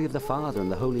glory of the Father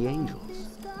and the holy angels.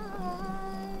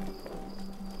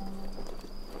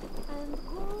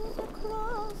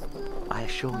 I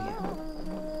assure you,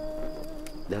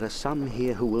 there are some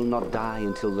here who will not die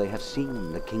until they have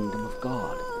seen the kingdom of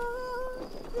God.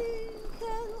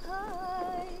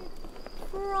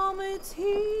 From its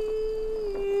heat.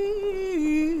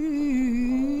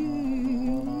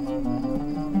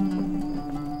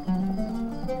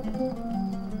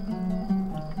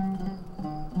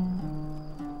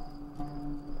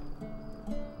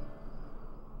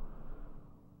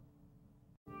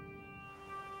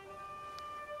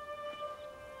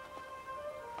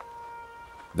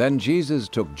 Then Jesus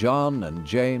took John and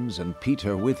James and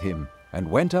Peter with him and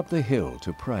went up the hill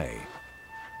to pray.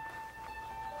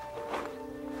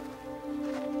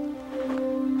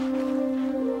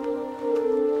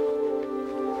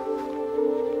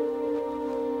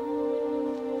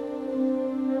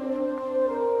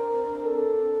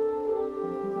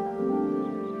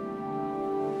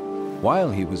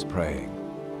 While he was praying,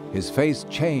 his face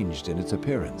changed in its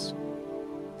appearance,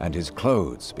 and his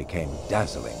clothes became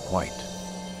dazzling white.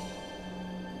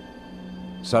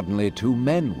 Suddenly 2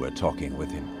 men were talking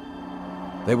with him.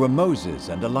 They were Moses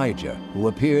and Elijah, who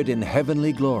appeared in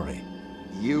heavenly glory.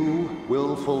 You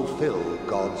will fulfill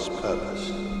God's purpose.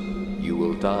 You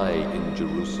will die in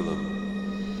Jerusalem.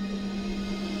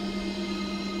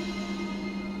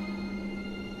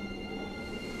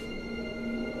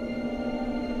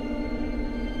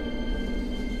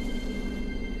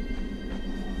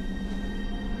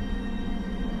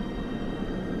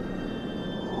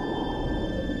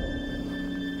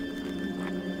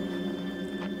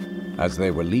 As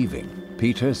they were leaving,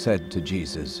 Peter said to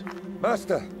Jesus,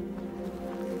 Master,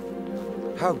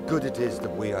 how good it is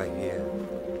that we are here.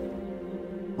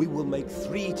 We will make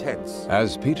 3 tents.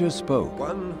 As Peter spoke,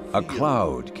 One for a you,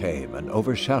 cloud came and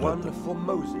overshadowed one them, for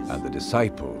Moses, and the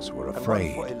disciples were and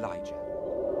afraid. one for Elijah.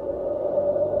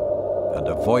 And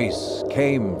a voice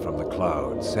came from the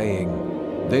cloud, saying,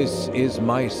 "This is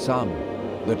my Son,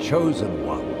 the chosen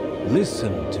one.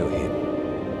 Listen to him."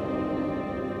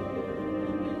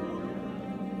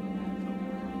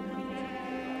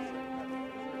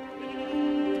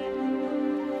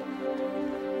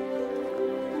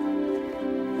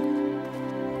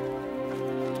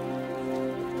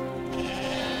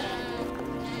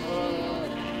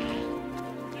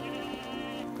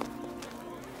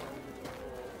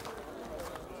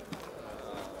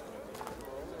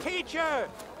 Teacher!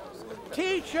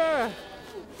 Teacher!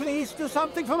 Please do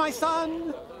something for my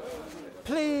son!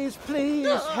 Please,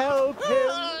 please help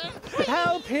him!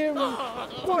 Help him!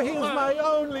 For he is my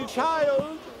only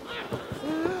child!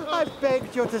 I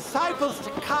begged your disciples to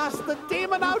cast the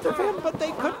demon out of him, but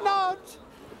they could not!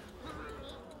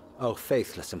 O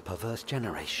faithless and perverse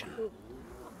generation,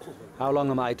 how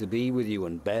long am I to be with you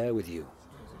and bear with you?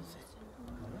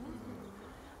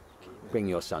 Bring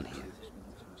your son here.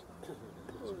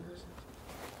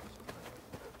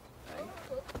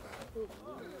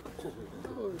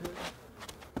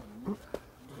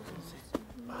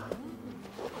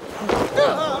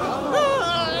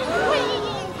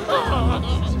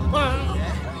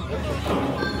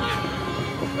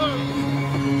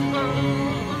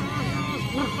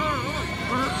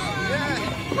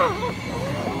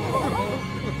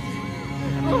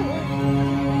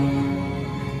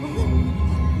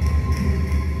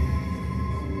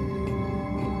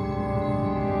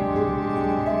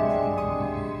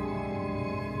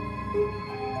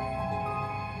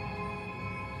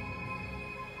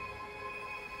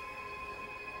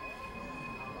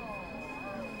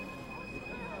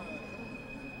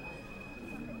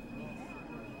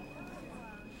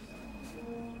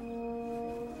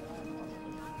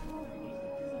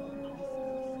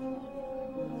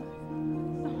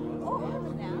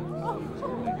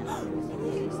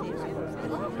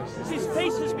 His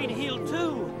face has been healed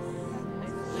too.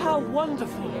 How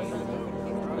wonderful.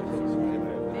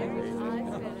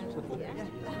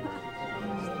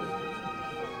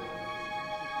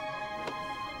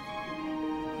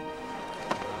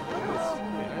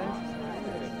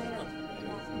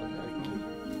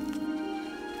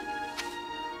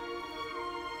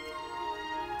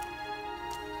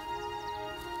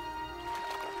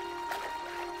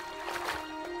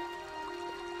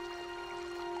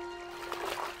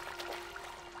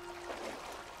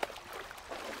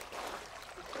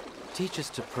 Teach us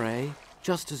to pray,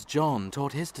 just as John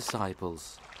taught his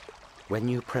disciples. When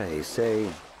you pray, say,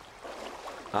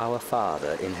 Our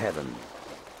Father in heaven,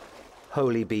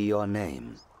 holy be your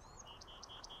name.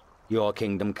 Your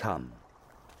kingdom come.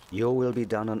 Your will be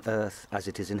done on earth as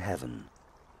it is in heaven.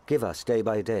 Give us day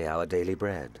by day our daily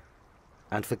bread.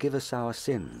 And forgive us our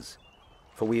sins,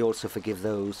 for we also forgive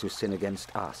those who sin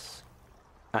against us.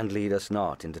 And lead us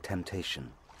not into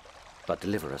temptation, but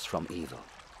deliver us from evil.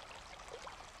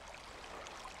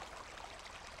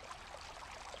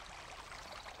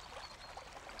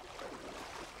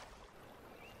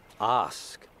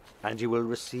 Ask, and you will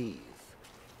receive.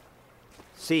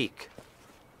 Seek,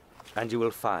 and you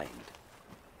will find.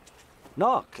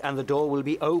 Knock, and the door will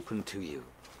be opened to you.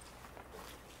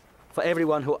 For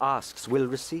everyone who asks will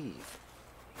receive,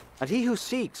 and he who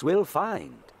seeks will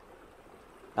find,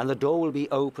 and the door will be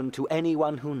opened to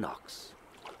anyone who knocks.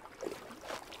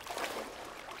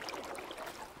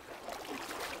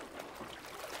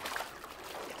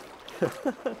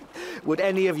 Would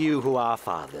any of you who are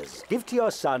fathers give to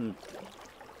your son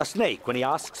a snake when he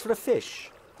asks for a fish?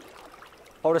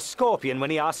 Or a scorpion when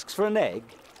he asks for an egg?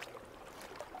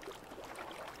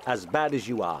 As bad as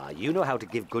you are, you know how to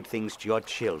give good things to your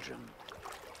children.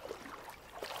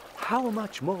 How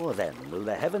much more, then, will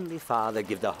the Heavenly Father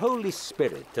give the Holy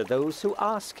Spirit to those who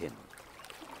ask him?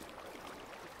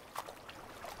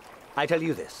 I tell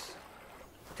you this,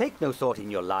 take no thought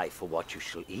in your life for what you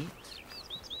shall eat,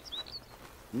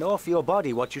 nor for your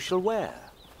body what you shall wear.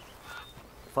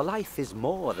 For life is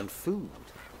more than food,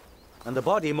 and the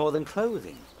body more than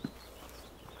clothing.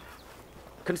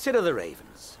 Consider the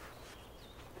ravens.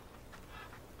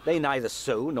 They neither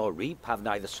sow nor reap, have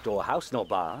neither storehouse nor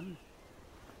barn,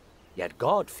 yet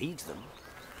God feeds them.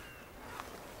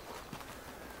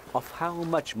 Of how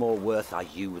much more worth are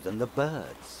you than the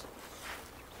birds?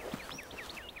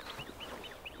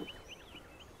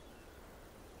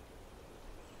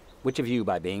 Which of you,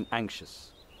 by being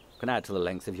anxious, can add to the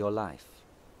length of your life?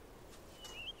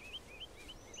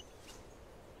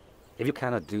 If you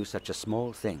cannot do such a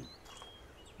small thing,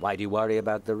 why do you worry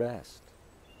about the rest?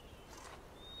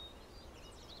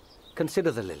 Consider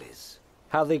the lilies,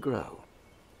 how they grow.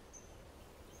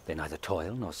 They neither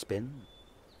toil nor spin.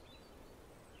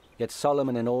 Yet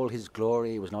Solomon in all his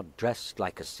glory was not dressed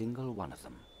like a single one of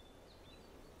them.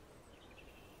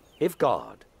 If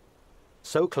God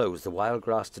so clothes the wild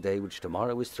grass today which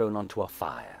tomorrow is thrown onto a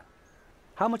fire,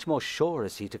 how much more sure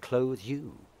is he to clothe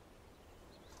you?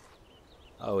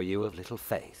 Oh, you of little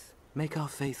faith. Make our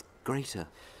faith greater.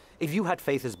 If you had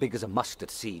faith as big as a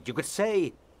mustard seed, you could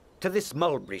say to this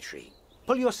mulberry tree,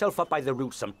 pull yourself up by the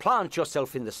roots and plant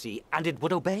yourself in the sea, and it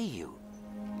would obey you.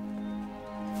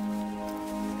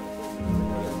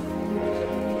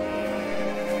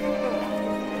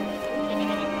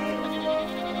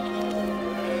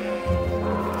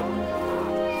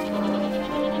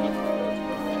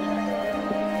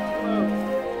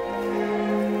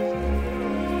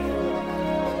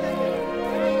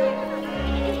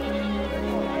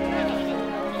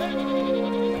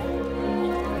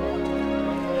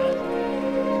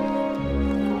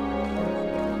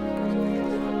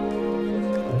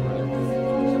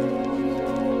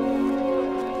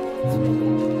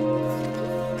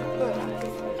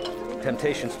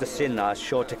 Temptations to sin are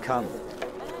sure to come,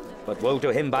 but woe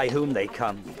to him by whom they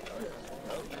come.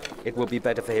 It would be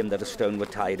better for him that a stone were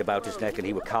tied about his neck and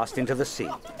he were cast into the sea,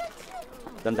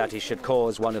 than that he should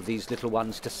cause one of these little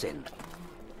ones to sin.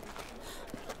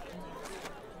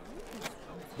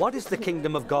 What is the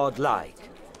kingdom of God like?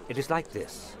 It is like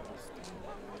this.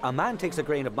 A man takes a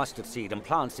grain of mustard seed and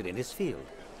plants it in his field.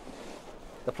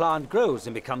 The plant grows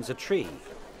and becomes a tree,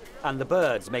 and the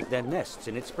birds make their nests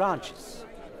in its branches.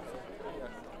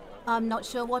 I'm not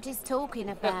sure what he's talking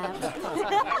about.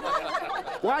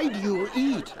 Why do you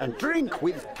eat and drink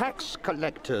with tax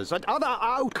collectors and other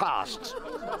outcasts?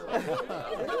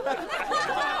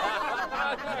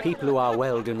 People who are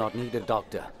well do not need a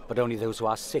doctor, but only those who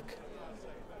are sick.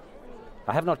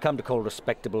 I have not come to call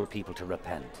respectable people to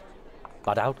repent,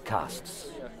 but outcasts.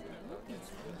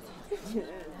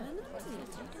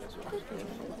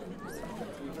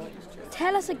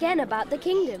 Tell us again about the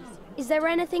kingdom. Is there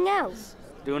anything else?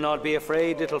 Do not be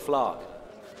afraid, little flock,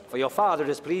 for your father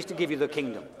is pleased to give you the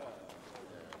kingdom.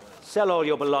 Sell all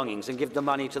your belongings and give the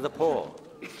money to the poor.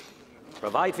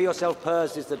 Provide for yourself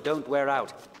purses that don't wear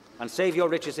out, and save your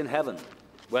riches in heaven,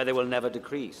 where they will never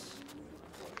decrease.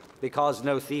 Because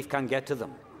no thief can get to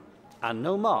them, and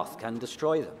no moth can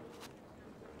destroy them.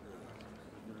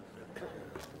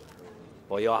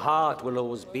 For your heart will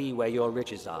always be where your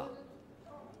riches are.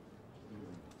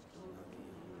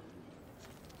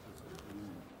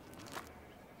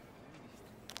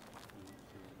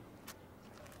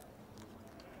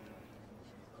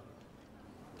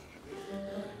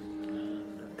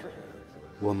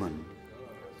 Woman,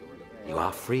 you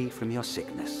are free from your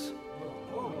sickness.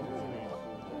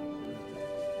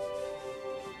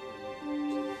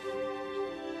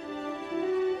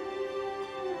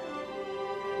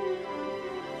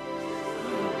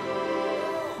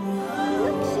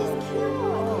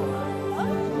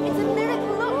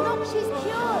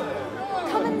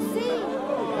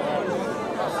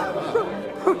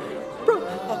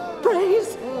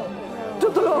 Praise to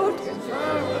the Lord.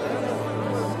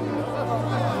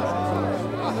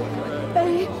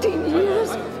 18 years.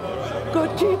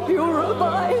 God keep you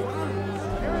alive.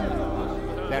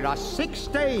 There are 6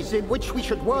 days in which we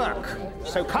should work,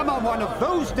 so come on one of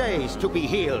those days to be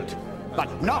healed,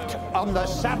 but not on the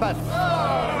Sabbath.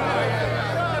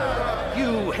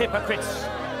 You hypocrites!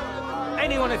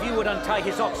 Any one of you would untie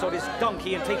his ox or his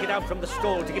donkey and take it out from the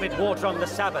stall to give it water on the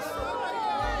Sabbath.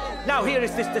 Now here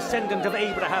is this descendant of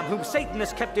Abraham, whom Satan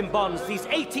has kept in bonds these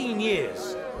 18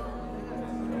 years.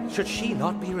 Should she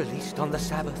not be released on the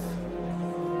Sabbath?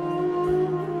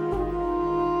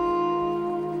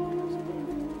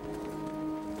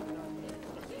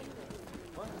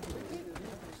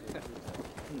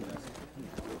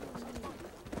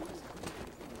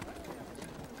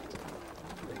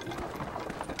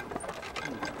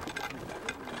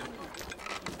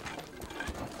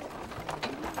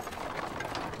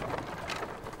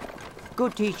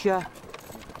 Good teacher,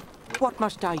 what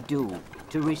must I do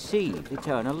to receive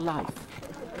eternal life?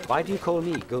 Why do you call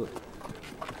me good?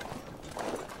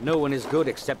 No one is good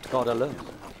except God alone.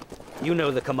 You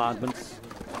know the commandments.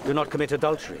 Do not commit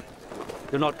adultery.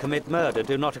 Do not commit murder.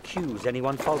 Do not accuse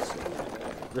anyone falsely.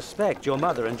 Respect your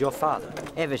mother and your father.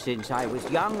 Ever since I was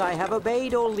young, I have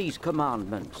obeyed all these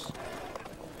commandments.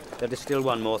 There is still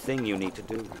one more thing you need to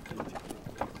do.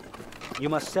 You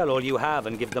must sell all you have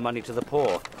and give the money to the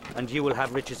poor, and you will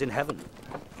have riches in heaven.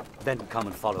 Then come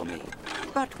and follow me.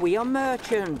 But we are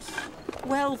merchants,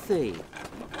 wealthy.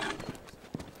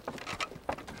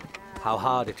 How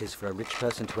hard it is for a rich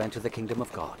person to enter the kingdom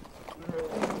of God.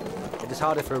 It is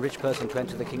harder for a rich person to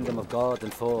enter the kingdom of God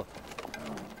than for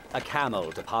a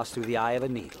camel to pass through the eye of a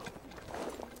needle.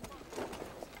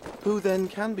 Who then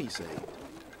can be saved?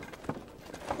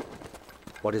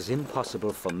 What is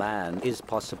impossible for man is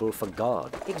possible for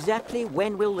God. Exactly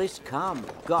when will this come,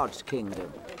 God's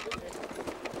kingdom?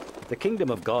 The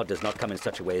kingdom of God does not come in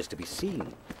such a way as to be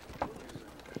seen.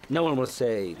 No one will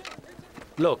say,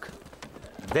 look,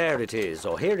 there it is,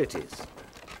 or here it is.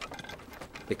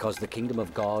 Because the kingdom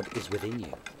of God is within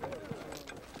you.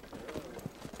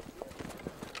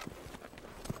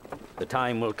 The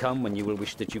time will come when you will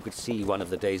wish that you could see one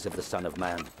of the days of the Son of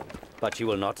Man, but you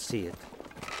will not see it.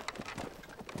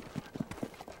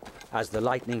 As the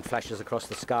lightning flashes across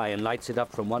the sky and lights it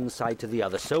up from one side to the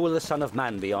other, so will the Son of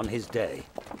Man be on his day.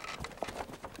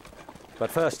 But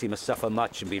first he must suffer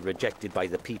much and be rejected by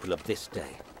the people of this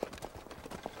day.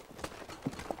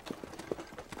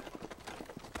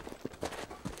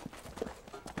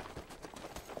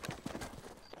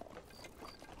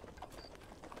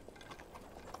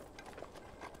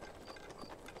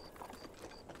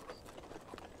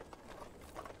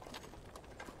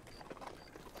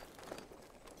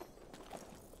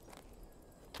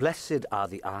 Blessed are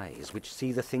the eyes which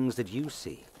see the things that you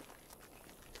see.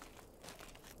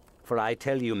 For I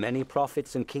tell you, many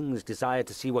prophets and kings desired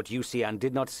to see what you see and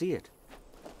did not see it,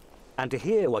 and to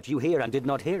hear what you hear and did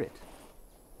not hear it.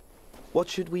 What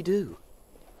should we do?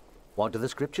 What do the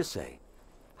scriptures say?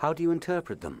 How do you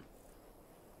interpret them?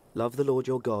 Love the Lord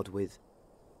your God with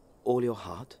all your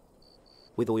heart,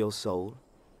 with all your soul,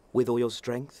 with all your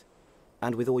strength,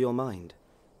 and with all your mind.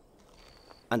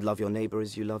 And love your neighbor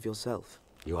as you love yourself.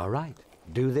 You are right.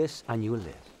 Do this and you will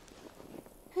live.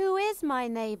 Who is my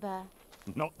neighbor?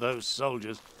 Not those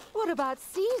soldiers. What about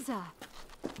Caesar?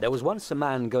 There was once a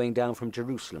man going down from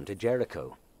Jerusalem to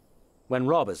Jericho, when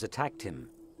robbers attacked him,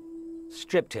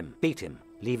 stripped him, beat him,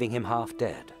 leaving him half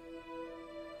dead.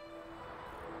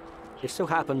 It so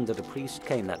happened that a priest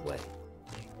came that way.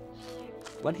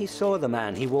 When he saw the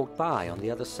man, he walked by on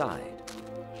the other side.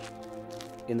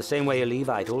 In the same way, a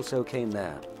Levite also came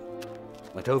there,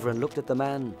 went over and looked at the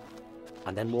man,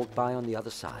 and then walked by on the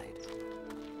other side.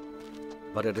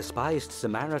 But a despised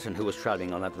Samaritan who was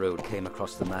traveling on that road came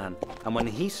across the man, and when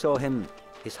he saw him,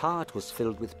 his heart was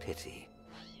filled with pity.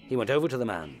 He went over to the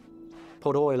man,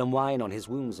 poured oil and wine on his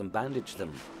wounds and bandaged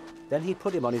them. Then he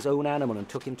put him on his own animal and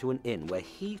took him to an inn, where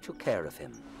he took care of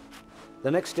him.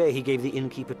 The next day he gave the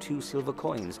innkeeper 2 silver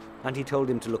coins, and he told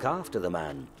him to look after the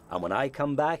man. And when I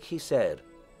come back, he said,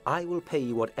 I will pay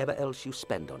you whatever else you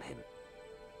spend on him.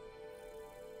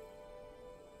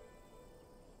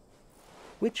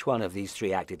 Which one of these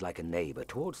 3 acted like a neighbor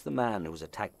towards the man who was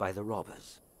attacked by the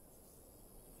robbers?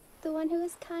 The one who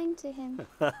was kind to him.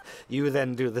 You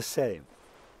then do the same.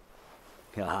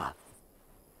 Ah.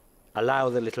 Allow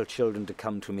the little children to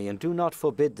come to me, and do not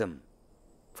forbid them,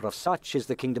 for of such is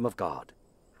the kingdom of God.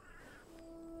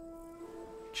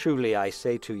 Truly I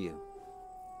say to you,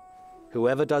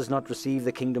 whoever does not receive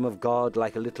the kingdom of God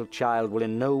like a little child will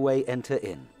in no way enter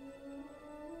in.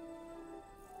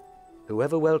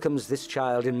 Whoever welcomes this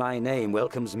child in my name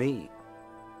welcomes me,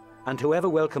 and whoever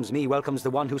welcomes me welcomes the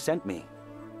one who sent me.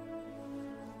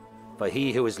 For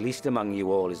he who is least among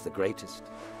you all is the greatest.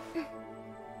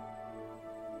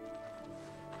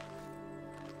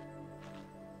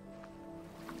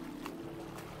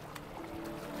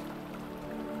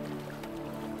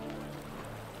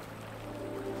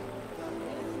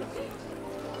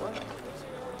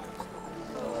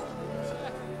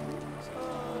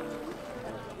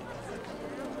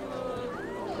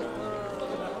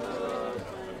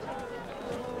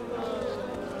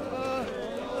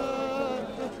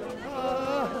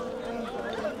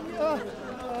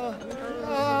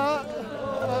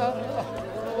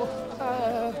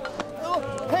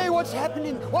 What's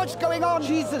happening? What's going on?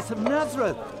 Jesus of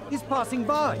Nazareth is passing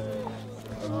by.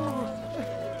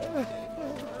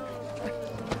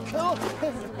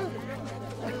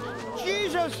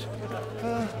 Jesus!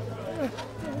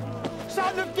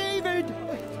 Son of David!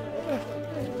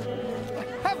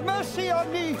 Have mercy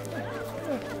on me!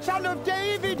 Son of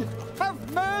David!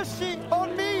 Have mercy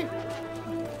on me!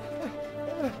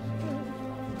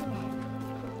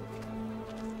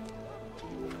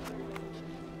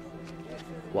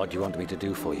 What do you want me to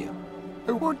do for you?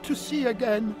 I want to see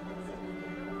again.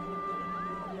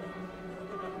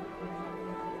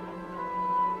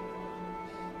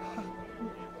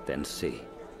 Then see.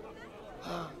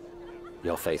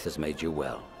 Your faith has made you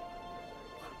well.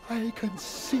 I can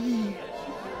see.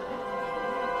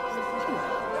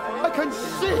 I can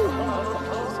see.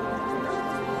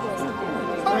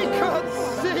 I can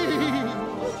see.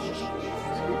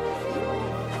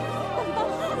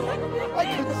 I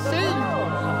can see.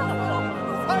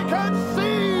 I can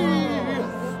see.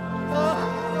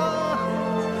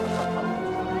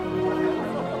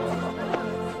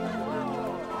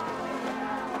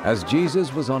 As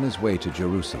Jesus was on his way to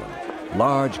Jerusalem,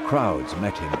 large crowds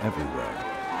met him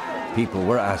everywhere. People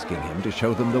were asking him to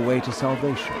show them the way to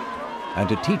salvation and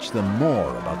to teach them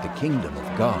more about the kingdom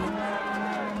of God.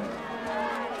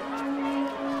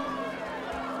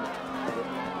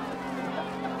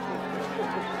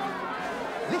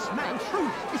 This man,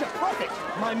 truth, is a prophet.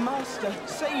 My master,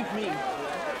 save me.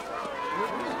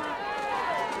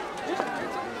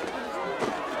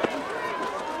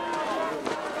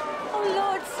 Oh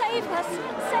Lord, save us!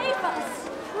 Save us!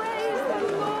 Praise the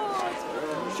Lord!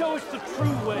 Show us the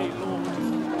true way, Lord.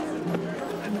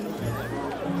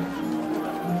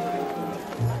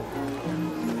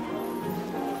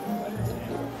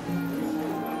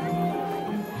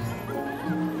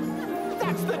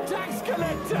 That's the tax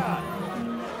collector!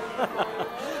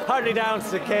 Hurry down,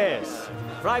 Zacchaeus,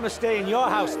 for I must stay in your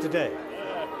house today.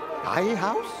 My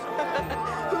house?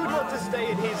 Who'd want to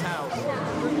stay in his house?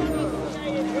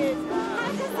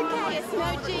 How does Zacchaeus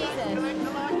know Jesus?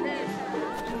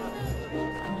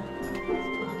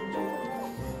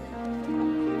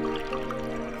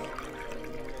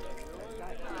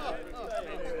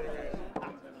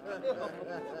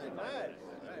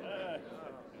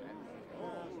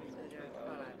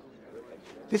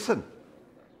 Listen,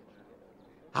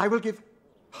 I will give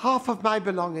half of my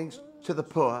belongings to the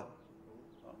poor,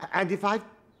 and if I've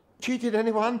cheated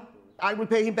anyone, I will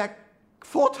pay him back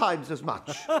 4 times as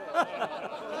much.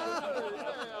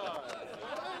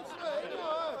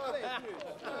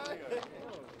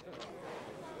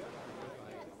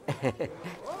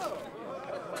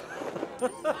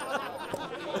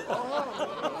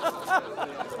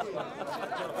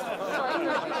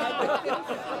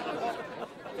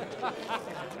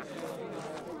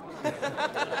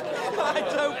 I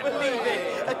don't believe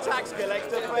it! A tax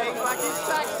collector paying back his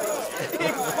taxes!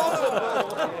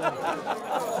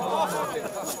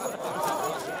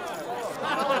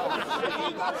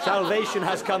 Salvation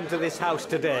has come to this house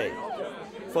today,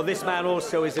 for this man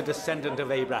also is a descendant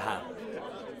of Abraham.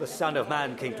 The Son of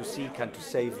Man came to seek and to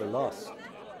save the lost.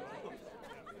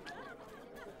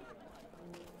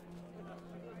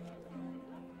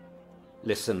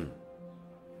 Listen.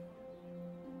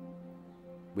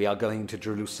 We are going to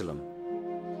Jerusalem,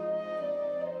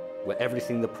 where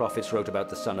everything the prophets wrote about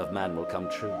the Son of Man will come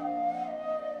true.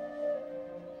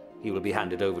 He will be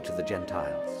handed over to the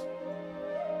Gentiles.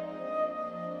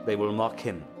 They will mock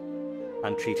him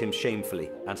and treat him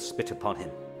shamefully and spit upon him.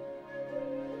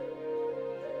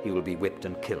 He will be whipped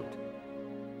and killed.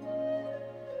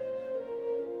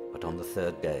 But on the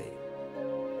third day,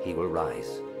 he will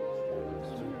rise.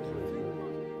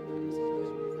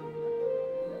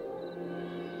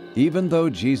 Even though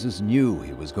Jesus knew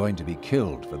he was going to be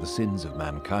killed for the sins of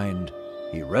mankind,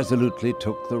 he resolutely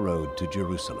took the road to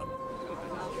Jerusalem.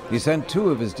 He sent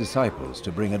 2 of his disciples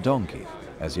to bring a donkey.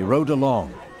 As he rode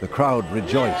along, the crowd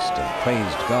rejoiced and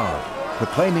praised God,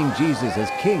 proclaiming Jesus as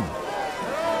King.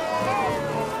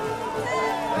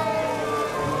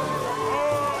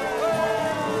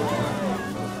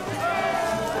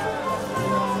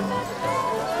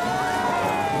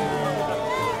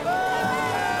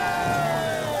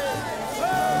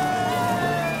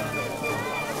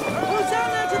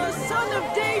 Hosanna to the Son of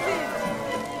David!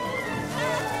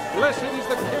 Blessed is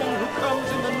the King who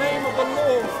comes in the name of the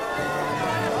Lord.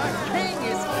 Our King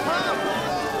is come.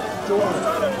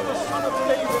 Hosanna to the Son of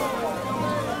David.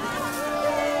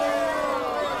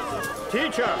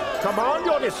 Teacher, command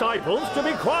your disciples to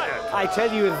be quiet. I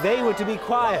tell you, if they were to be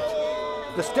quiet,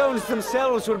 the stones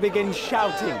themselves would begin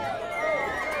shouting.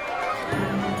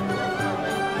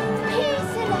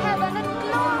 Peace in heaven and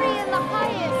glory in the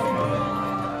highest.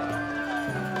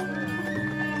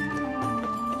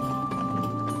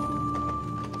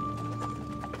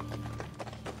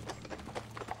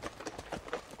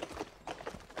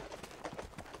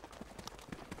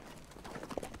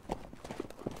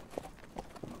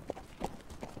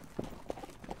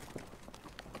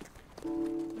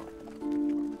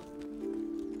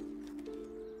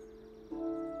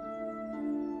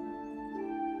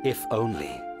 If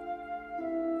only.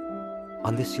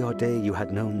 On this your day you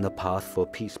had known the path for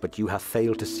peace, but you have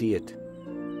failed to see it.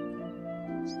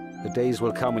 The days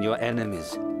will come when your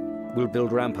enemies will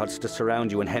build ramparts to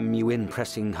surround you and hem you in,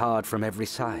 pressing hard from every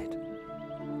side.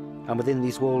 And within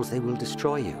these walls they will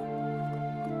destroy you,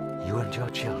 you and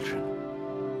your children.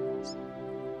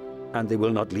 And they will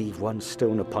not leave one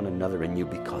stone upon another in you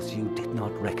because you did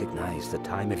not recognize the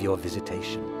time of your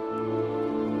visitation.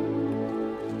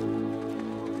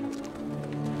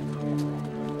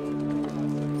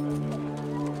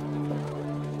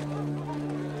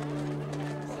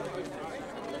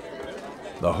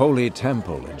 The Holy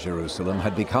Temple in Jerusalem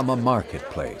had become a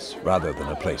marketplace rather than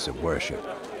a place of worship.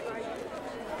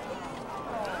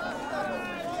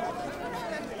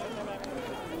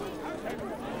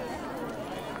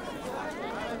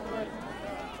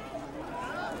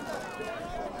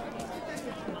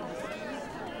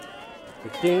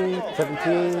 Sixteen,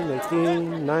 17,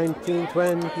 18, 19,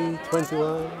 20,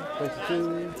 21,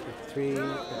 22, 23,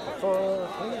 24,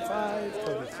 25,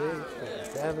 26,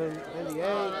 27,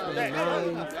 28,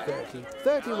 29, 30,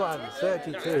 31,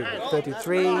 32,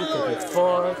 33,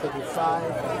 34, 35,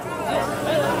 36.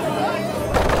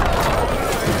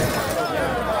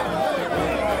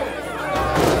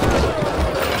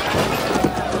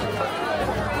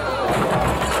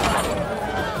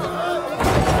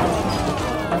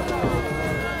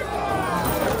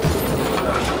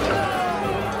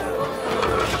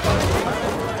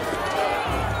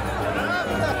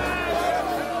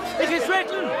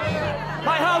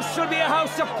 Should be a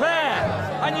house of prayer,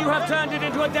 and you have turned it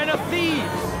into a den of thieves.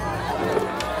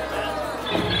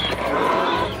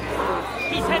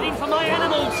 He's heading for my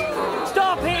animals.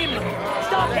 Stop him!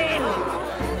 Stop him!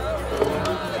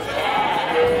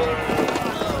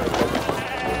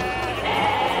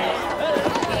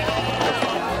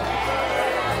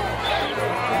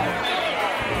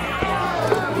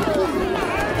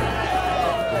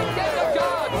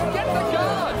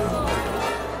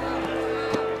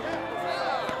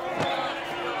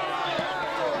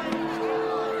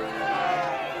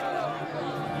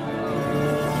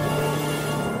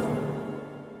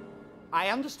 I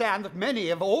understand that many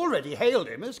have already hailed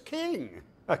him as king.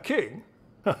 A king?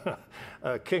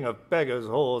 A king of beggars,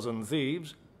 whores, and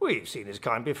thieves. We've seen his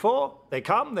kind before. They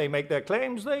come, they make their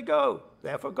claims, they go.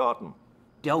 They're forgotten.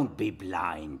 Don't be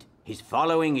blind. His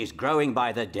following is growing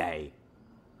by the day.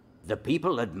 The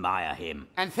people admire him.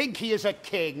 And think he is a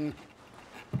king.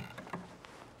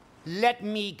 let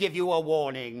me give you a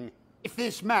warning. If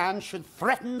this man should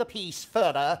threaten the peace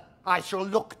further, I shall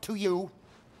look to you.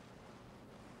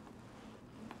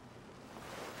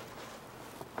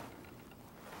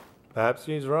 Perhaps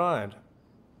he's right.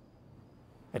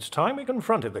 It's time we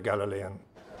confronted the Galilean.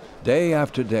 Day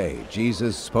after day,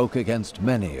 Jesus spoke against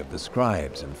many of the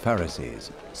scribes and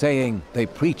Pharisees, saying they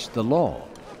preached the law,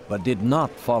 but did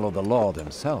not follow the law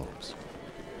themselves.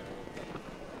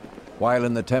 While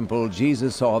in the temple,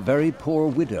 Jesus saw a very poor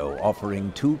widow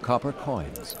offering 2 copper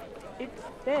coins. It's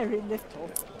very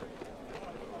little.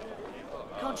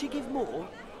 Can't she give more?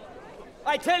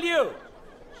 I tell you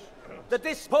that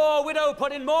this poor widow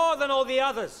put in more than all the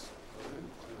others.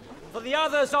 For the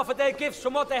others offered their gifts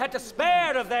from what they had to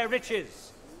spare of their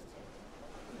riches.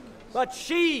 But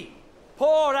she,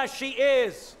 poor as she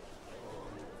is,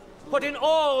 put in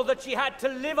all that she had to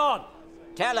live on.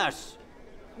 Tell us,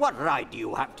 what right do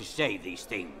you have to say these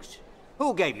things?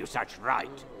 Who gave you such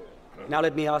right? Now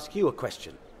let me ask you a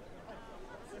question.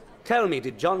 Tell me,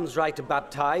 did John's right to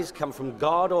baptize come from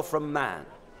God or from man?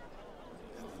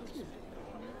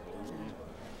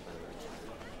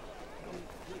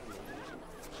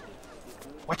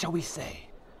 What shall we say?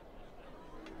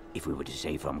 If we were to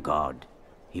say from God,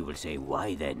 he will say,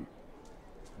 why then?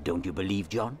 Don't you believe,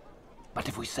 John? But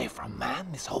if we say from man,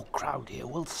 this whole crowd here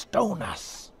will stone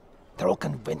us. They're all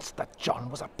convinced that John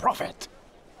was a prophet.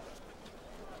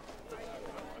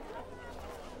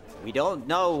 We don't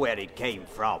know where it came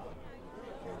from.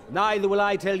 Neither will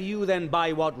I tell you then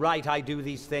by what right I do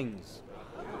these things.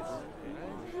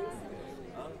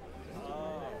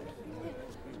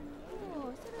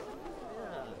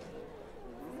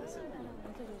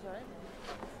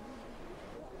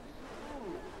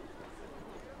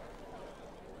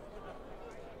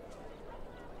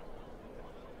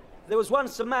 There was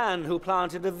once a man who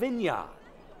planted a vineyard,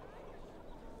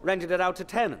 rented it out to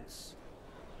tenants,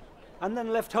 and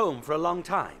then left home for a long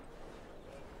time.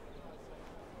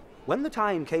 When the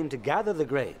time came to gather the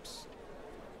grapes,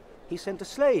 he sent a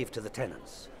slave to the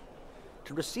tenants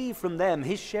to receive from them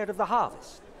his share of the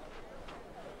harvest.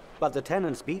 But the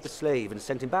tenants beat the slave and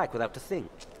sent him back without a thing.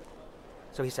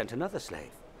 So he sent another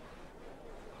slave.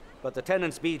 But the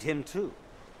tenants beat him too,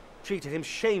 treated him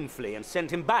shamefully, and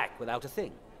sent him back without a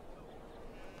thing.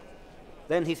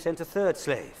 Then he sent a third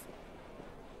slave.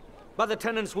 But the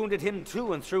tenants wounded him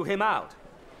too and threw him out.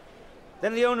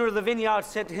 Then the owner of the vineyard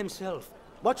said to himself,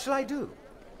 "What shall I do?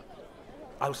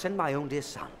 I'll send my own dear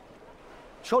son.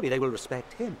 Surely they will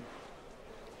respect him."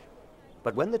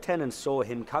 But when the tenants saw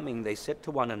him coming, they said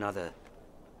to one another,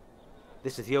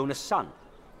 "This is the owner's son.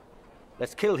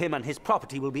 Let's kill him and his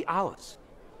property will be ours."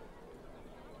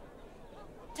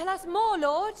 Tell us more,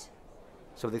 Lord.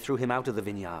 So they threw him out of the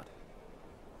vineyard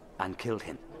and killed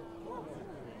him.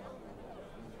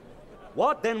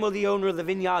 What then will the owner of the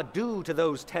vineyard do to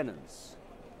those tenants?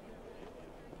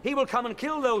 He will come and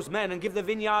kill those men and give the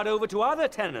vineyard over to other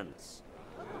tenants.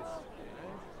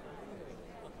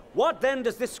 What then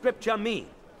does this scripture mean?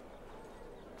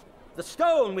 The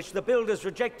stone which the builders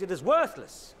rejected as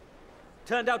worthless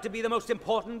turned out to be the most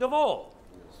important of all.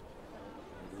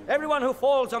 Everyone who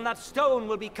falls on that stone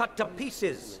will be cut to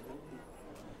pieces.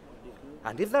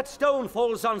 And if that stone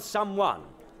falls on someone,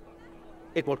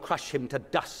 it will crush him to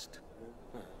dust.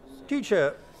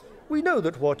 Teacher, we know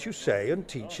that what you say and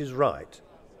teach is right.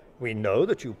 We know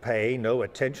that you pay no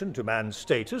attention to man's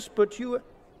status, but you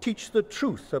teach the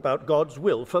truth about God's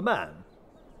will for man.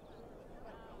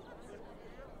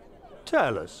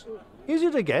 Tell us, is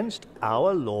it against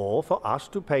our law for us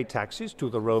to pay taxes to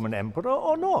the Roman Emperor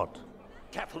or not?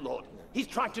 Careful, Lord. He's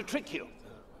trying to trick you.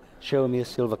 Show me a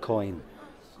silver coin.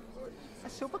 A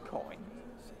silver coin?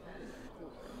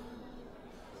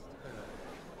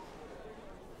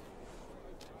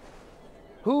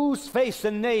 Whose face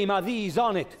and name are these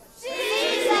on it?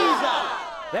 Caesar!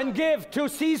 Then give to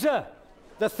Caesar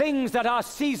the things that are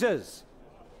Caesar's,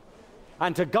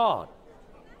 and to God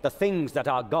the things that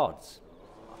are God's.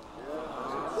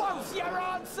 What's your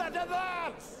answer to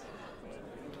that?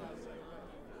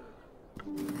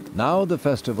 Now the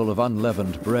festival of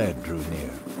unleavened bread drew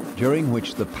near, during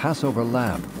which the Passover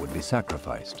lamb would be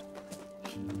sacrificed.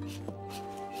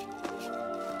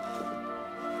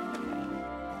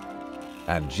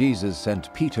 And Jesus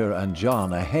sent Peter and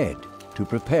John ahead to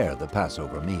prepare the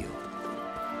Passover meal.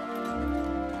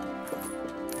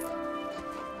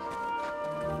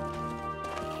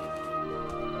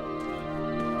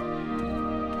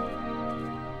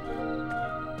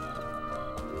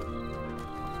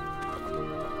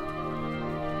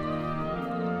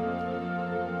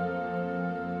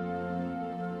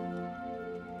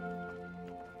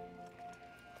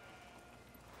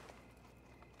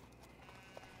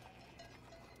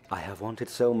 I have wanted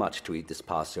so much to eat this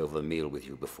Passover meal with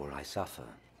you before I suffer.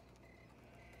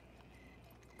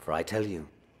 For I tell you,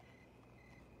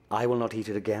 I will not eat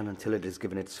it again until it has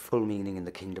given its full meaning in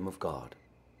the kingdom of God.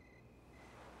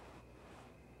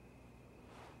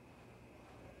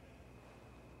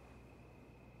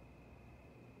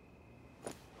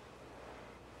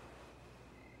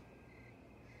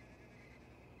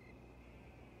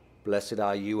 Blessed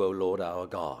are you, O Lord our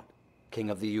God, King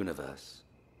of the universe,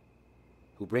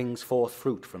 who brings forth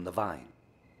fruit from the vine.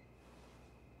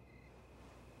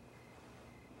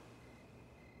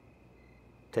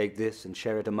 Take this and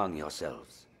share it among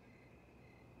yourselves.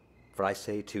 For I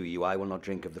say to you, I will not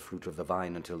drink of the fruit of the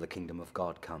vine until the kingdom of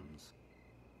God comes.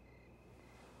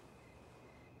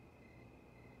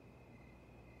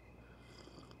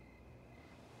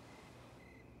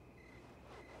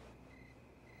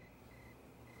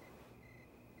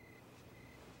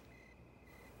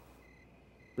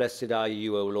 Blessed are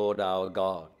you, O Lord our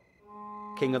God,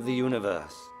 King of the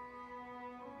universe,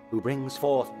 who brings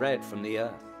forth bread from the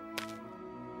earth.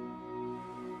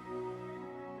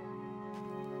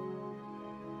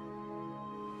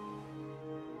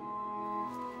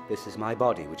 This is my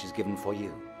body, which is given for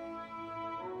you.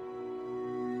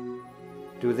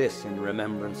 Do this in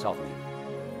remembrance of me.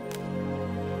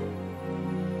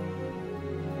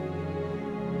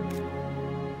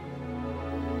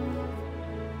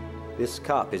 This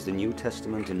cup is the New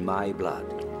Testament in my blood,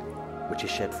 which is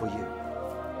shed for you.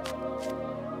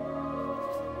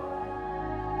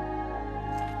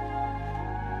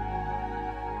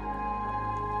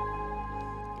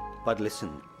 But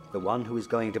listen, the one who is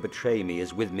going to betray me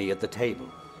is with me at the table.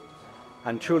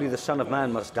 And truly the Son of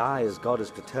Man must die as God has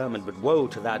determined, but woe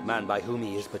to that man by whom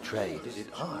he is betrayed. Did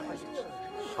I?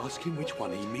 Ask him which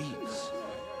one he means.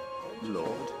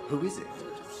 Lord, who is it?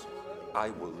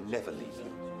 I will never leave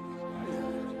you.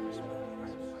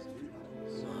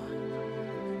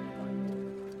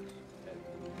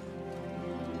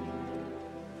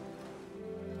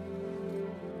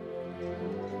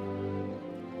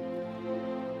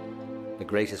 The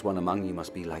greatest one among you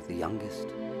must be like the youngest,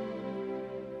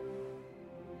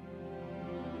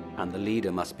 and the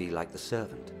leader must be like the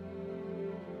servant.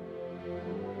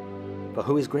 For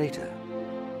who is greater,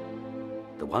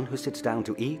 the one who sits down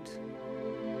to eat,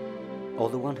 or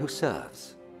the one who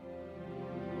serves?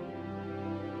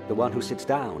 The one who sits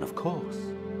down, of course.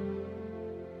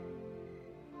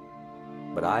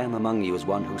 But I am among you as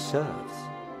one who serves.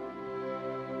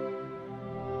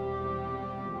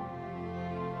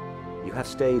 You have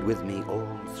stayed with me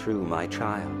all through my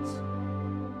trials.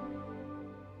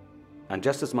 And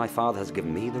just as my Father has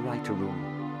given me the right to rule,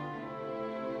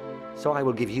 so I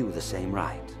will give you the same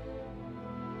right.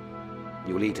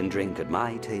 You will eat and drink at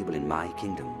my table in my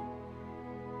kingdom.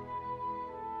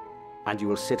 And you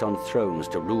will sit on thrones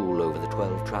to rule over the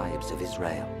 12 tribes of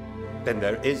Israel. Then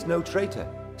there is no traitor.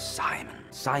 Simon,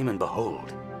 Simon,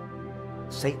 behold,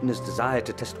 Satan has desired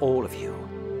to test all of you,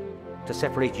 to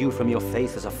separate you from your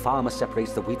faith as a farmer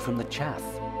separates the wheat from the chaff.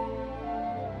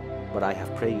 But I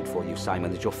have prayed for you,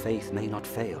 Simon, that your faith may not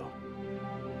fail.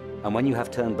 And when you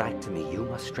have turned back to me, you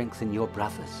must strengthen your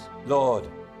brothers. Lord,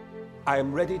 I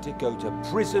am ready to go to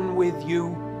prison with you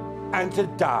and to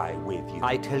die with you.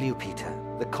 I tell you, Peter,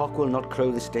 the cock will not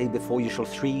crow this day before you shall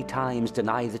 3 times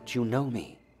deny that you know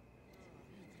me.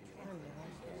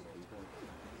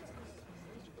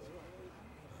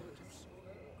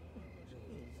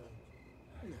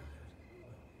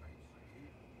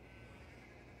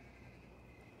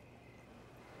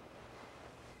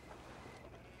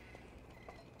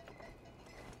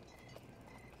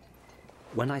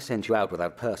 When I sent you out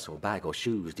without purse or bag or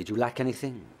shoes, did you lack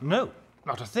anything? No,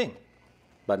 not a thing.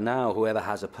 But now whoever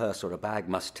has a purse or a bag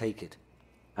must take it,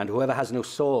 and whoever has no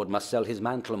sword must sell his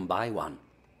mantle and buy one.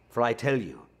 For I tell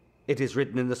you, it is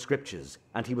written in the Scriptures,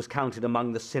 and he was counted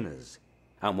among the sinners,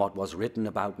 and what was written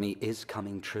about me is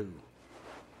coming true.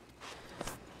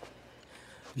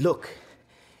 Look,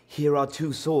 here are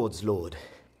 2 swords, Lord.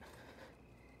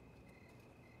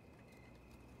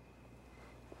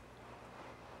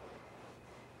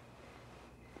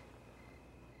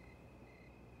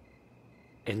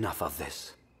 Enough of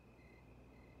this.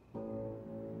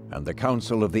 And the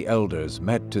council of the elders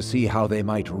met to see how they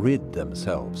might rid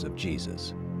themselves of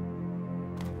Jesus.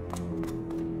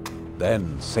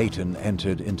 Then Satan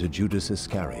entered into Judas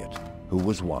Iscariot, who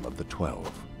was one of the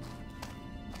 12.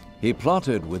 He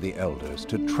plotted with the elders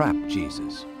to trap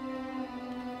Jesus.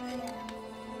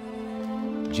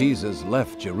 Jesus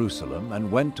left Jerusalem and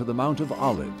went to the Mount of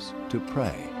Olives to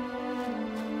pray.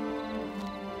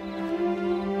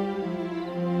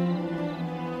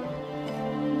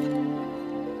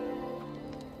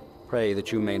 Pray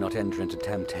that you may not enter into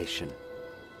temptation.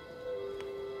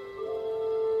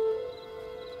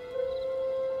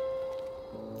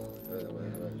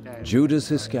 Judas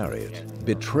Iscariot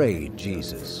betrayed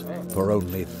Jesus for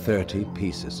only 30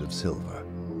 pieces of silver.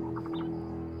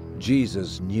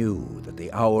 Jesus knew that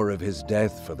the hour of his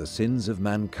death for the sins of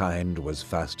mankind was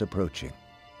fast approaching,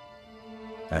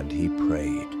 and he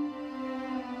prayed.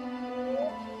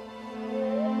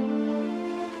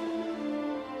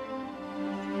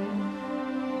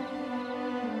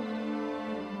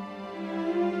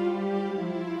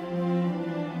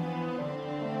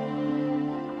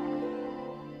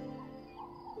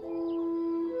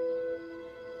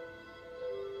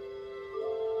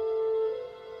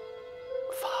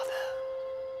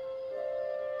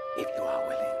 If you are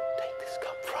willing, take this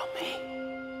cup from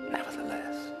me.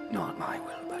 Nevertheless, not my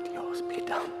will, but yours be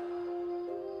done.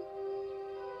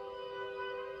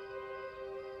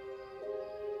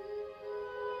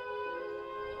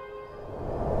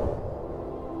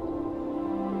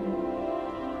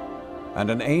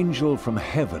 And an angel from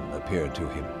heaven appeared to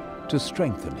him to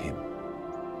strengthen him.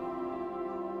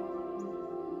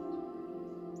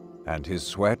 And his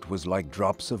sweat was like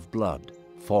drops of blood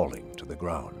falling to the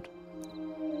ground.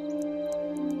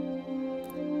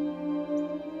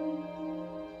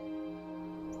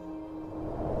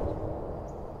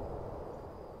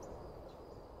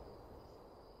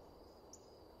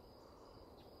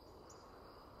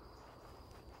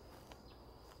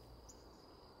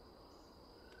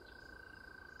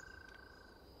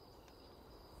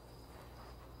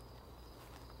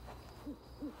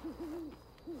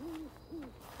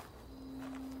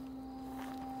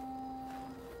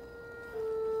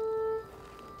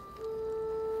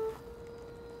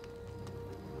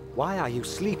 Why are you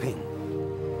sleeping?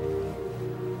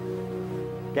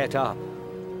 Get up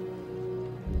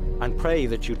and pray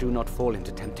that you do not fall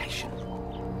into temptation.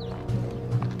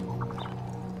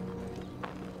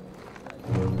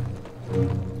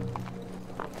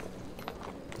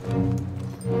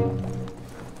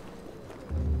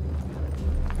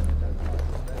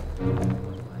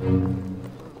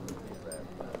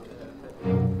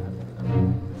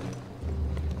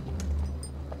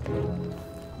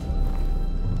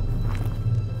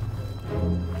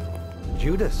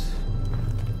 Judas.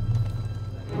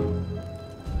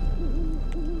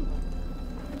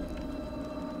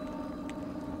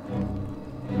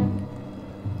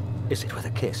 Is it with a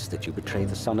kiss that you betray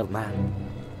the Son of Man?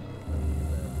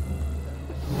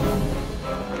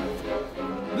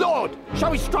 Lord,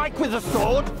 shall we strike with the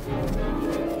sword?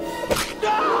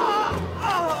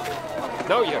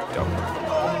 No, you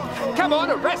don't. Come on,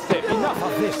 arrest him! Enough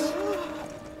of this.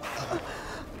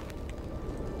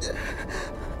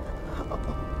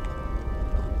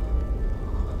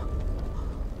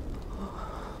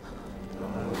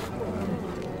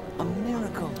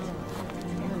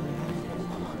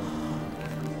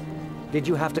 Did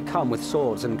you have to come with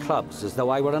swords and clubs as though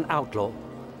I were an outlaw?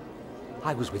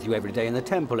 I was with you every day in the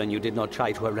temple and you did not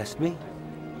try to arrest me.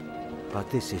 But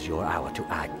this is your hour to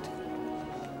act,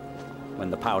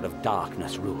 when the power of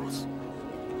darkness rules.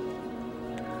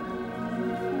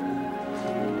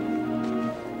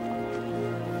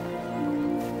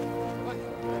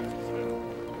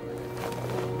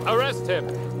 Arrest him!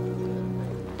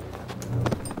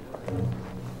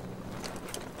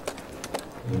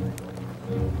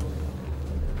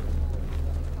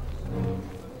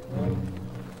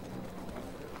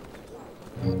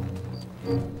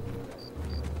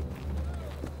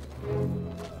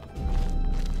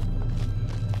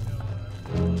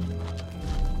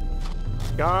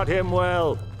 Guard him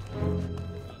well.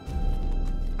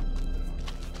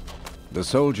 The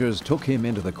soldiers took him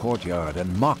into the courtyard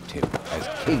and mocked him as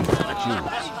king of the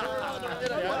Jews.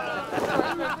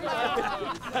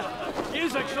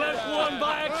 Here's a cloak worn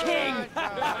by a king!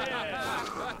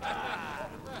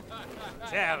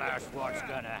 Tell us what's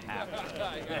gonna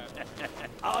happen.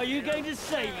 Are you going to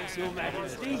save us, Your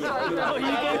Majesty? Are you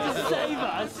going to save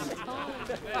us?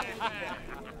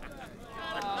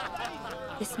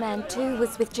 This man too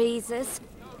was with Jesus.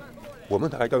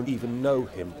 Woman, I don't even know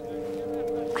him.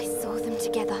 I saw them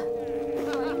together.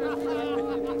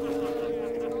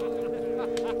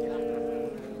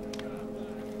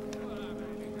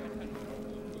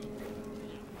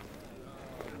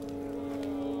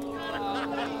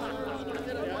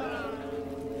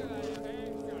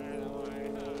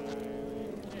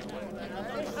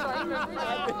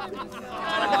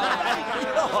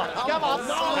 Come on!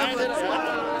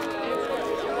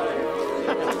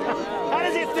 How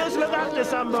does it feel to look after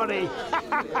somebody?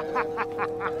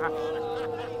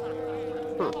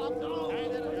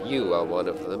 You are one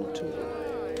of them, too.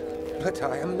 But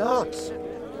I am not.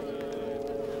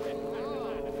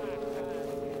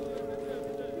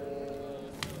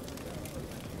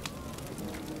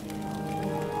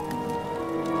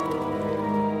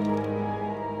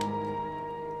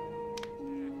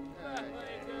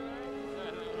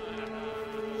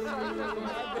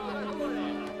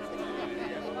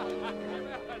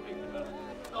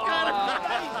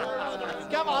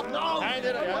 Come on, no!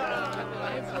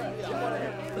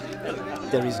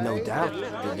 There is no doubt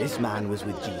that this man was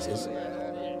with Jesus,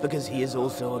 because he is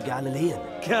also a Galilean.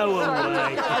 Go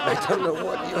away! I don't know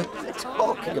what you're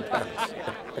talking about.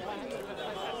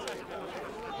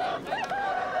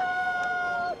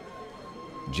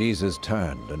 Jesus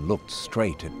turned and looked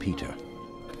straight at Peter.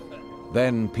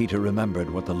 Then Peter remembered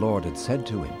what the Lord had said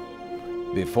to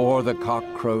him. "Before the cock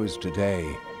crows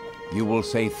today, you will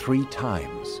say 3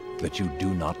 times that you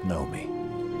do not know me."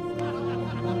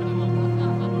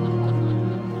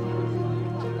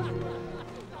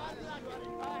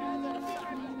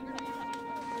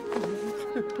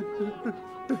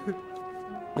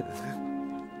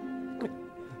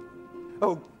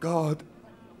 Oh God,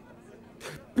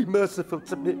 be merciful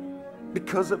to me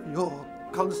because of your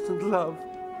constant love.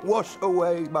 Wash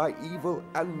away my evil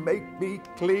and make me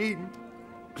clean.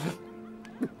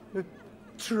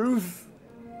 Truth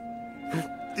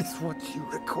is what you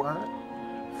require.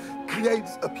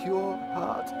 Creates a pure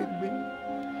heart in me.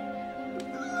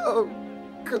 Oh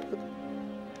God,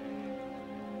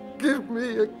 give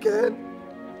me again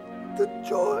the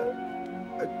joy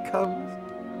that comes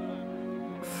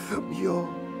from your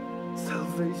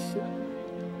salvation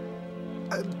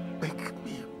and make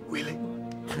me willing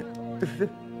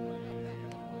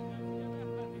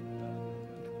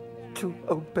to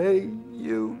obey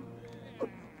you.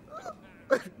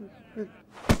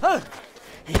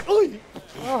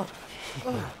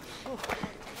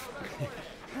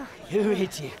 Who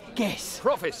hit you? Guess.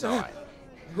 Prophesy.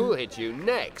 Who hit you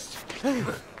next?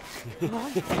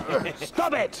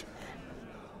 Stop it!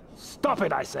 Stop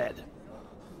it, I said.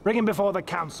 Bring him before the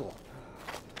council.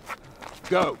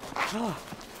 Go.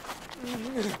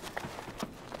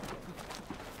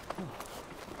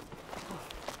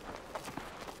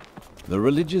 The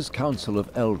religious council of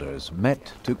elders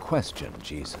met to question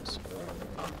Jesus.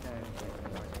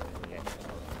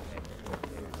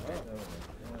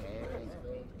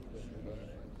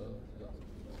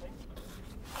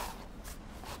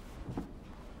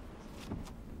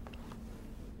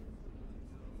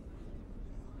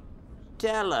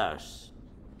 Tell us,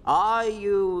 are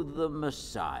you the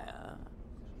Messiah?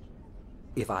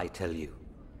 If I tell you,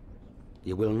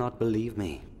 you will not believe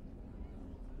me.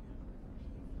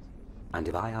 And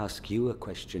if I ask you a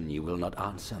question, you will not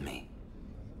answer me.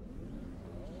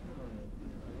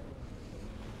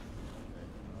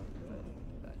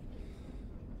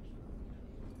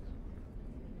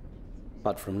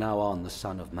 But from now on, the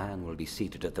Son of Man will be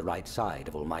seated at the right side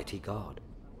of Almighty God.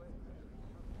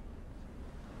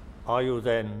 Are you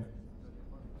then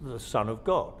the Son of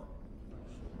God?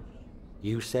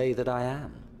 You say that I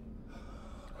am.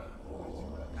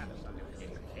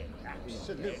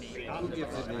 Who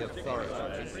gives him the authority?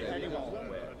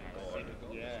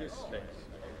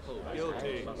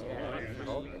 Guilty.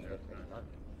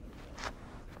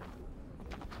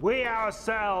 We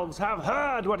ourselves have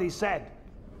heard what he said.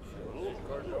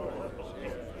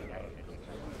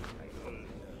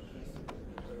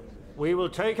 We will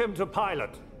take him to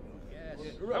Pilate.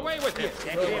 Away with him!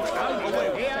 Take him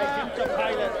to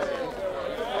Pilate.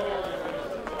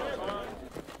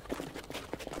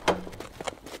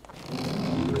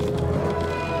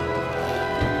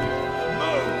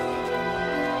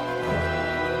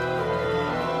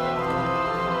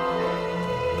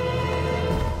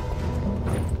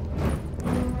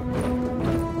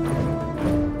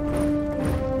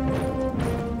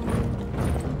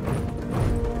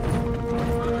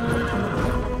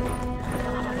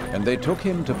 And they took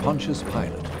him to Pontius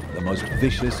Pilate, the most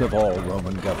vicious of all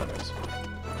Roman governors.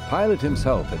 Pilate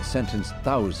himself had sentenced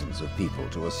thousands of people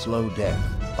to a slow death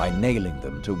by nailing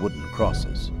them to wooden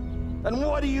crosses. And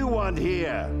what do you want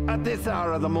here, at this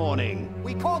hour of the morning?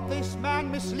 We caught this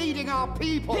man misleading our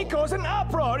people. He caused an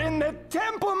uproar in the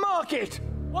temple market.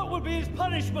 What would be his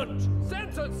punishment?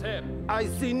 Sentence him! I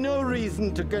see no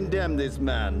reason to condemn this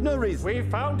man. No reason. We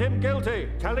found him guilty,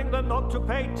 telling them not to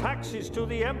pay taxes to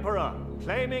the emperor,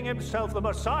 claiming himself the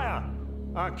Messiah,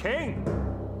 a king.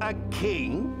 A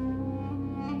king?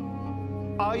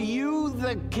 Are you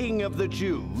the king of the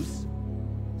Jews?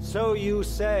 So you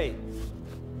say.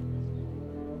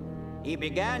 He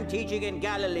began teaching in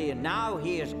Galilee, and now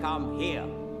he has come here.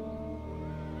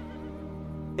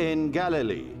 In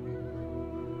Galilee?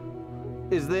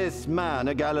 Is this man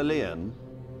a Galilean?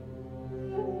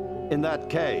 In that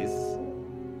case,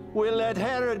 we'll let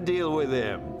Herod deal with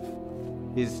him.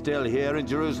 He's still here in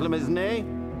Jerusalem, isn't he?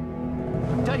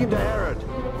 Take him to Herod.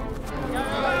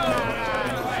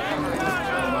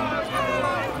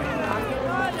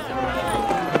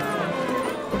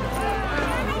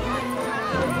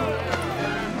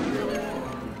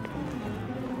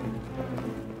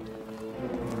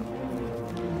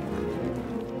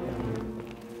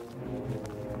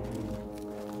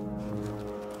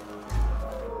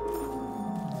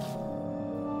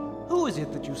 is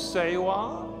it that you say you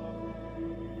are?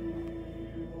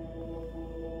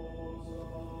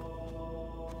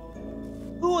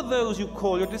 Who are those you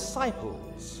call your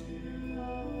disciples?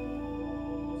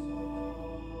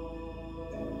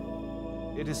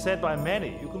 It is said by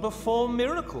many you can perform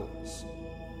miracles.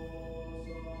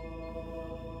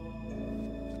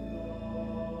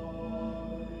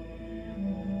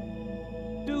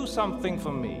 Do something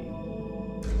for me.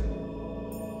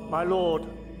 My lord,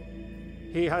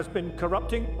 he has been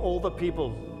corrupting all the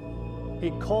people.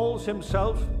 He calls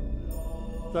himself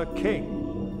the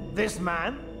king. This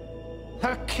man?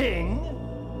 A king?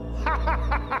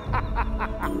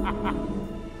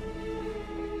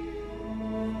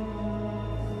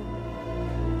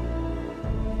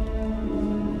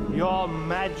 Your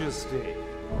Majesty.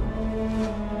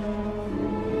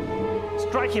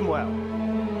 Strike him well.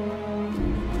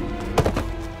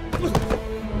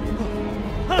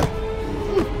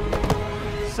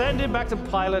 Send him back to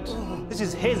Pilate. This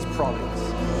is his province.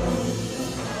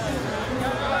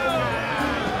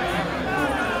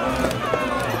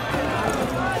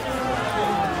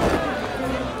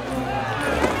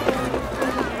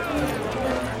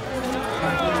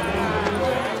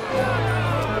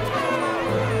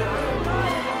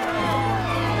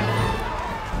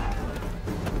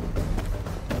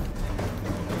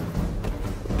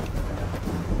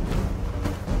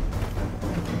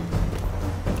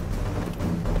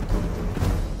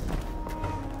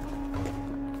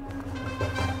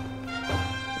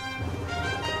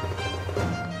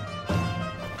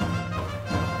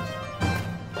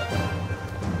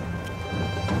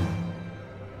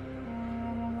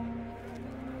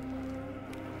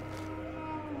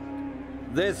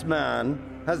 This man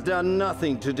has done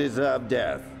nothing to deserve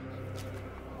death.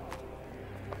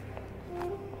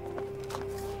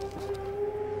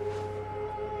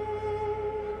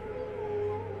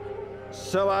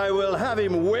 So I will have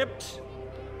him whipped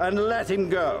and let him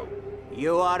go.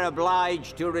 You are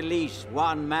obliged to release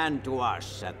one man to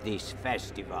us at this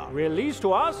festival. Release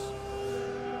to us?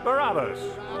 Barabbas.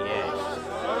 Yes.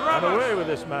 And away with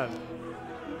this man.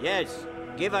 Yes,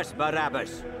 give us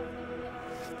Barabbas.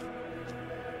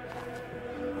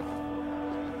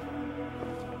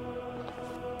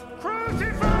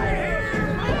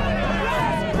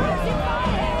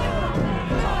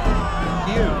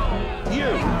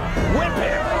 You, whip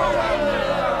him!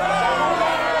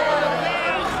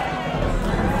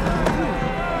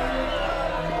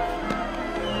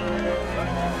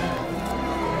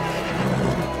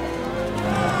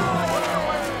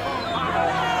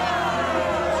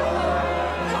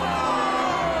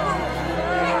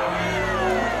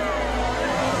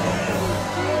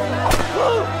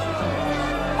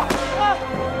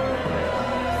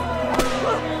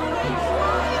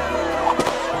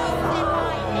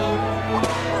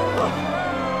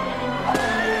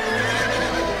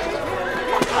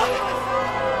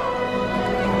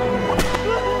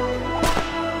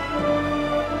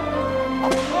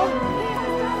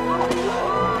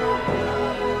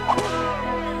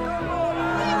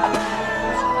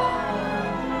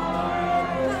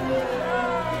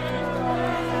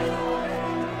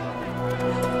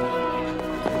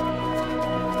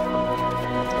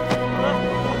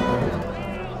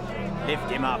 Lift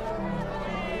him up.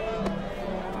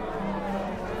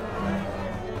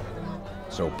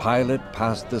 So Pilate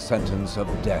passed the sentence of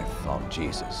death on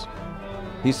Jesus.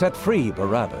 He set free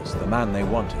Barabbas, the man they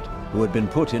wanted, who had been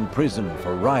put in prison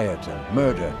for riot and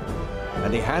murder,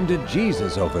 and he handed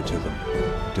Jesus over to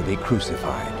them to be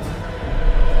crucified.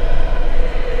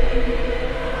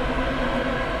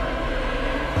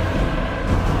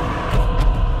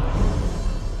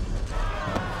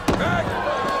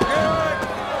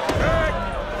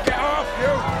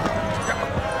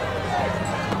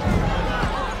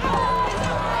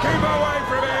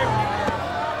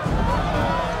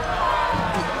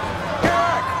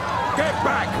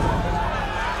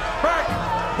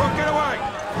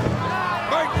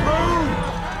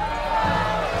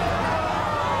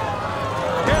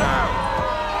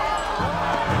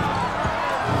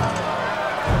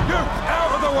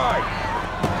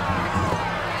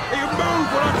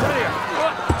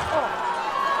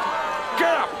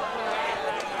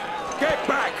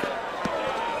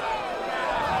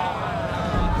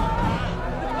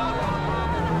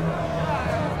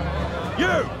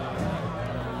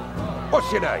 What's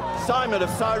your name? Simon of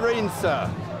Cyrene, sir.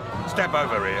 Step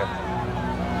over here.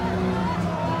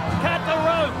 Cut the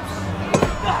ropes!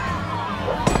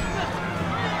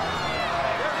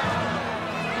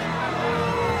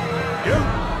 You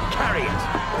carry it.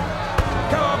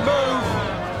 Come on, move.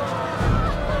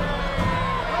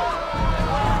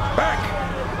 Back.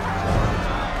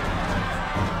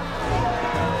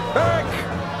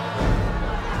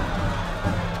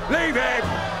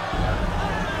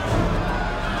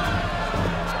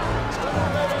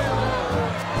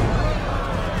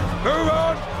 Move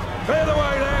on! Clear the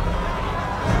way, left!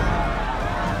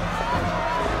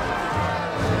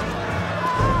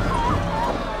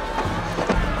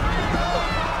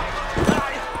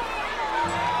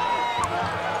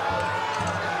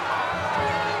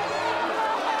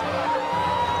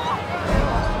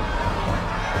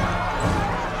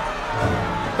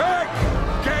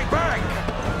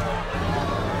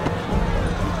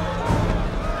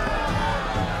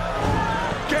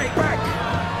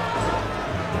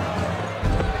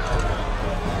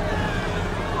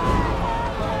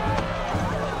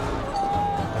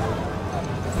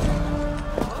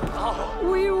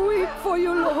 We weep for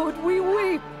you, Lord. We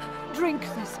weep. Drink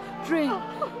this. Drink.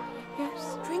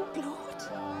 Yes, drink, Lord.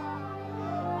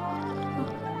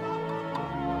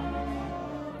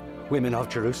 Women of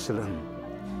Jerusalem,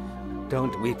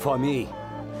 don't weep for me,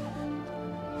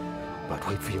 but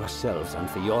weep for yourselves and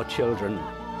for your children.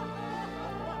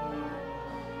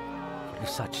 For if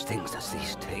such things as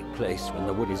these take place when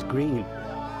the wood is green,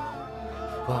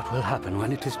 what will happen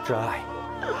when it is dry?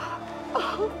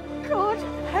 Oh, God,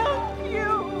 help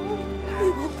you. We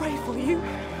will pray for you.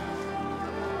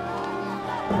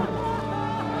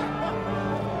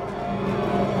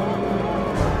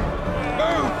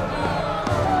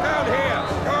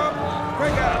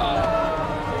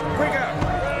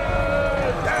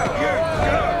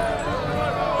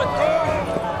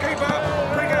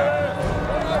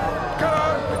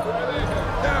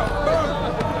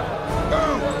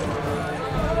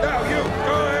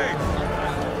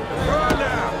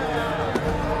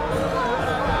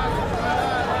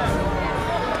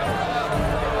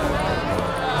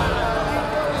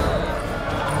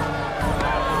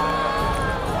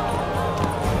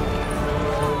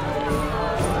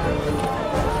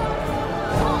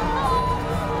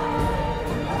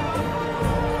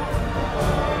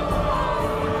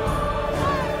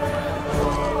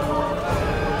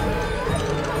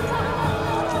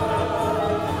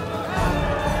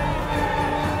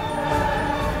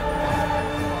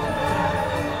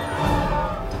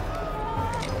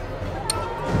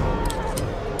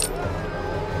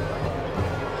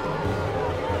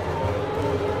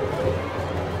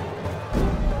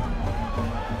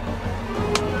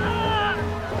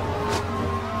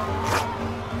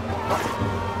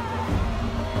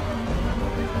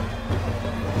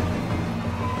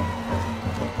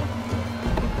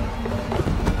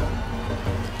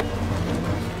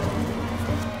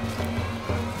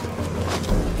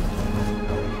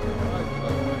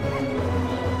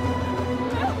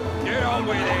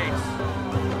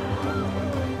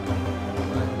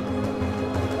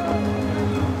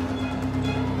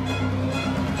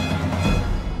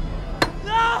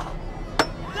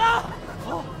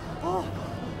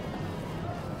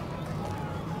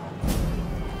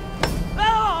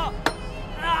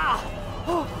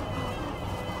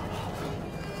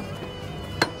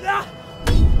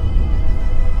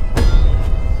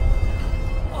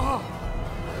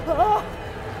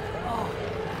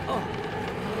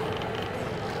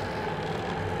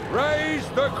 Raise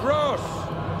the cross!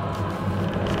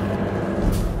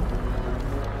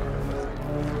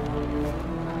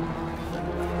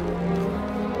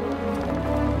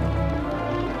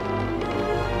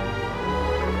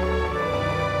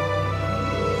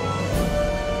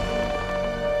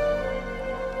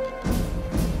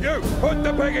 You, put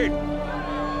the peg in!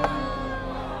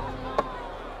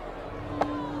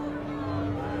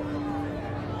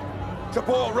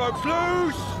 Support ropes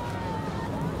loose!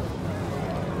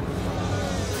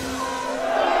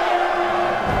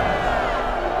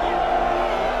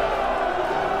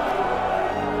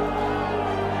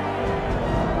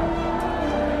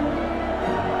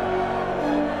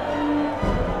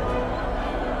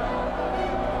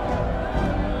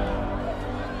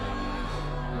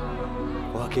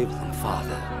 Forgive them,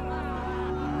 Father,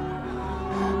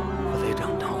 for they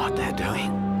don't know what they're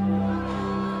doing.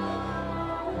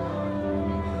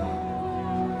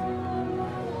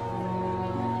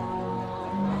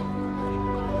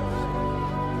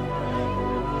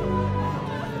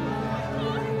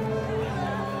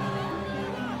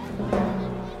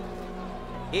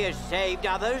 He has saved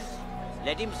others.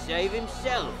 Let him save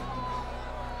himself.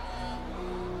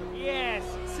 Yes,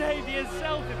 save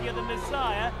yourself if you're the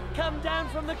Messiah. Come down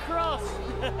from the cross.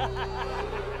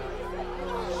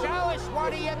 Show us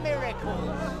one of your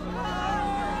miracles.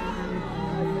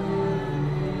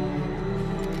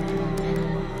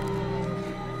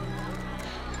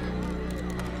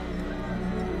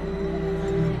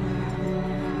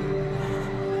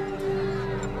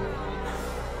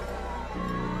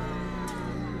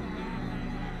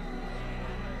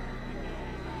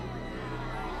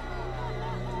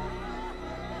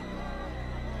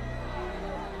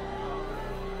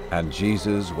 And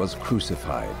Jesus was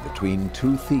crucified between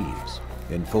two thieves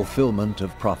in fulfillment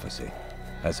of prophecy,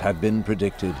 as had been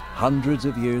predicted hundreds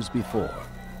of years before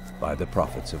by the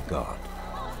prophets of God.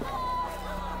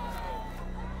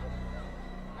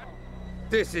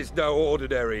 This is no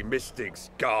ordinary mystic's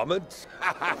garment.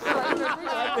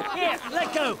 Here,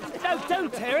 let go! No,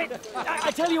 don't tear it!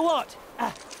 I tell you what!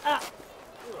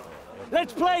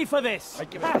 Let's play for this!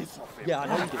 Yeah, I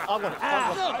know you do. I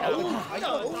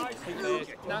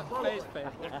want it.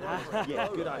 Yeah,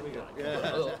 good idea.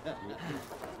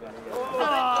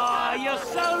 Oh, you're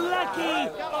so lucky!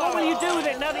 What will you do with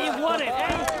it now that you've won it,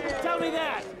 eh? Tell me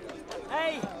that!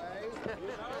 Hey!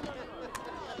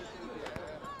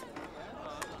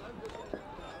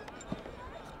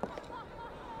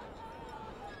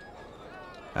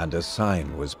 And a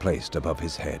sign was placed above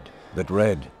his head that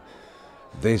read,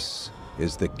 "This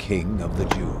is the King of the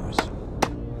Jews."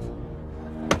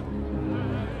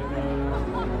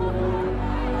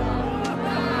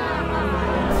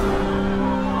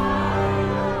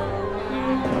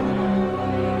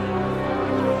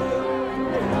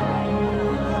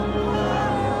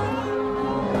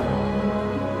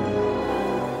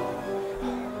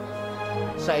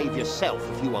 Save yourself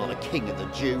if you are the King of the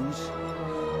Jews.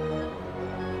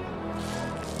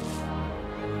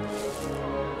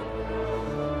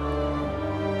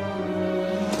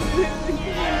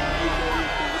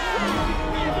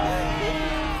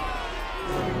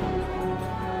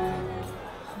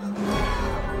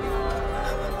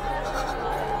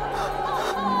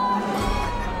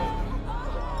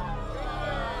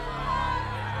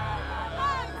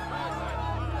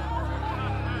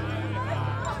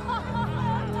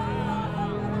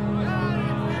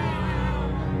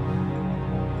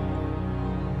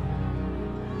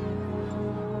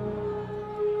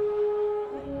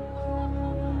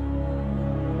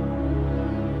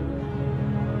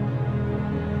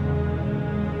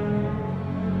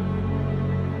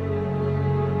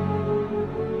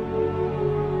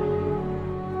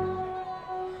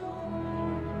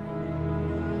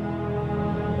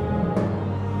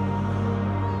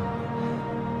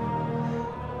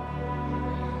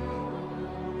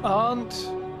 Aren't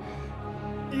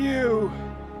you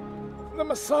the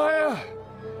Messiah?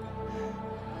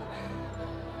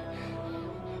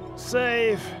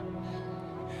 Save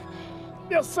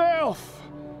yourself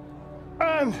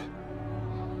and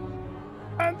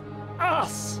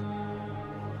us.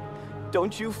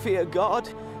 Don't you fear God?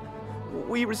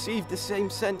 We received the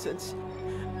same sentence.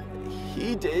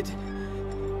 He did,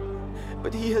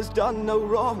 but he has done no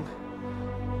wrong.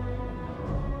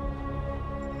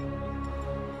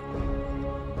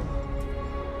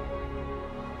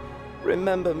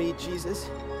 Remember me, Jesus,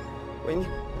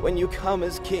 when you come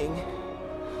as king.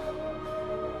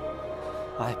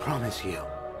 I promise you.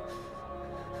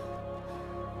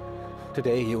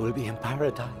 Today you will be in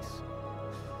paradise.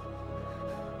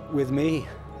 With me.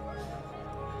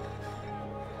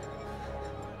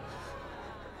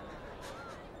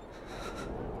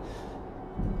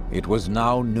 It was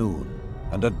now noon,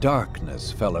 and a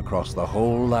darkness fell across the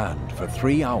whole land for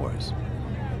 3 hours.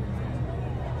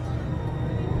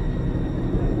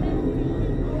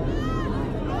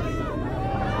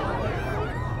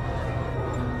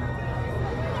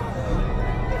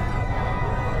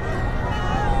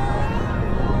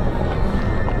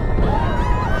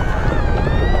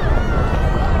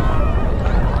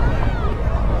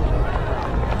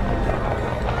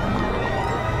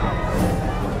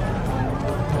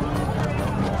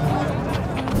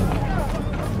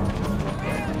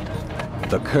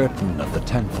 The curtain of the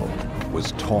temple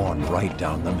was torn right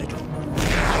down the middle.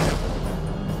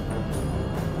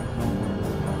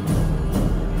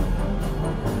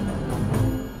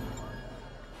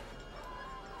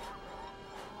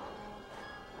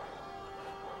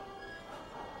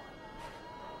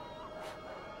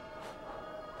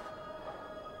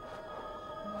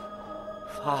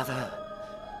 Father,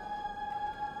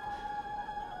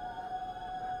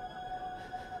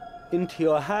 into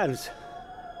your hands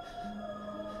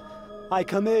I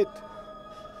commit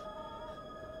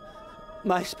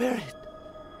my spirit.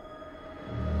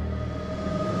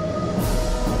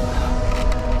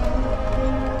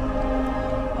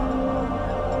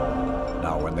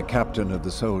 Now when the captain of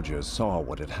the soldiers saw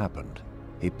what had happened,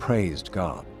 he praised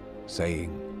God,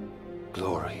 saying,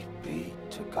 Glory be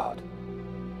to God.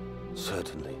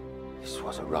 Certainly, this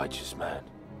was a righteous man.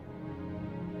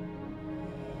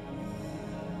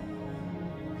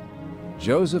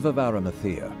 Joseph of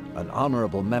Arimathea, an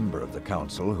honorable member of the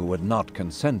council who had not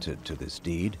consented to this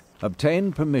deed,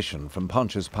 obtained permission from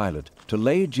Pontius Pilate to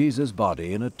lay Jesus'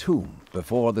 body in a tomb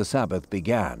before the Sabbath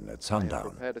began at I have sundown.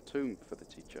 prepared a tomb for the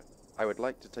teacher. I would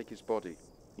like to take his body.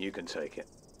 You can take it.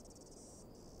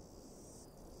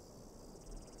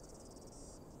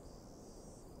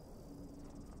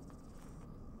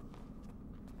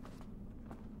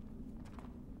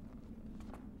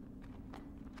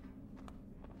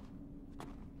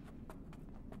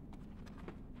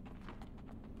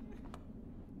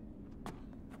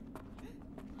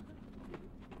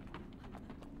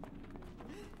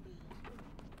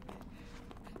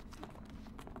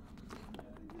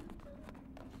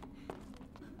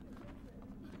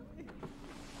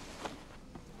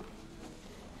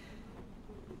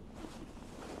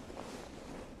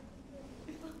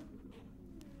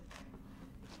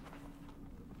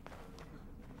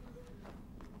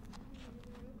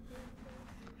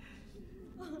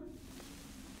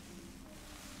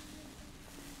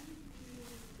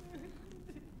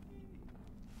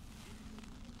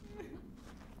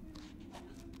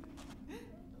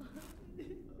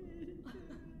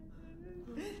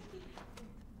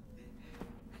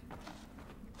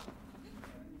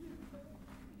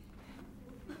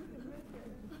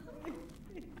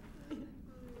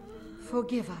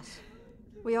 Forgive us.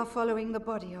 We are following the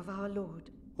body of our Lord.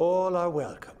 All are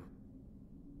welcome.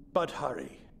 But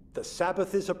hurry. The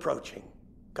Sabbath is approaching.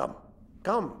 Come,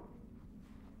 come.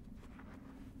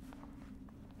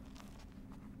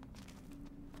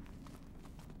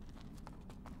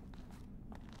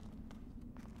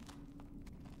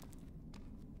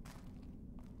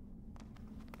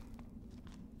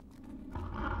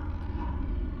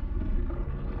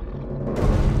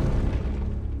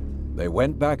 They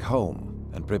went back home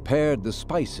and prepared the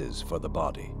spices for the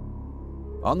body.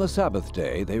 On the Sabbath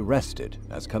day, they rested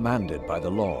as commanded by the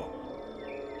law.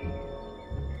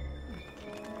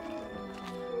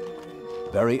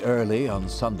 Very early on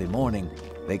Sunday morning,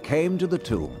 they came to the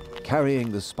tomb,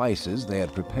 carrying the spices they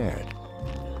had prepared.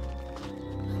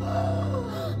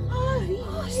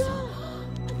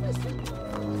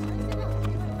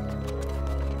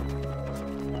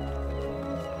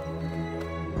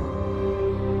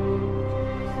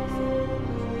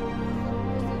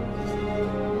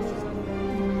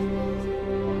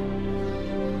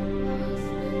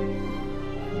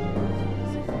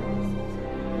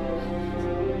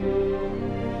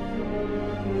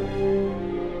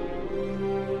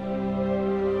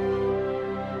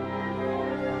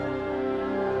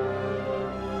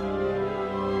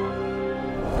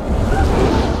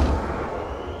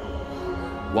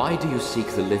 Why do you seek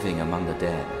the living among the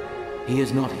dead? He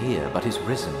is not here, but is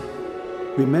risen.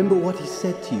 Remember what he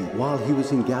said to you while he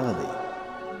was in Galilee.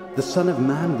 The Son of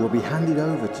Man will be handed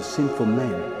over to sinful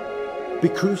men, be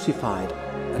crucified,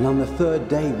 and on the third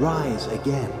day rise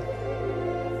again.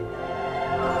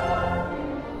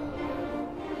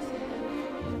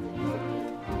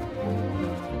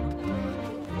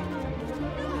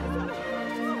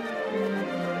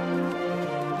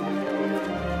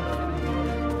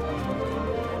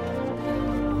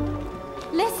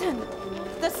 Listen!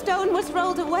 The stone was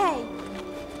rolled away.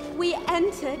 We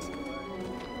entered,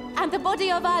 and the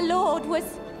body of our Lord was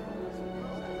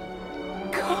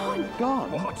gone.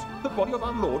 Gone? What? The body of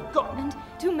our Lord gone? And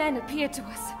two men appeared to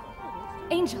us,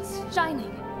 angels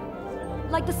shining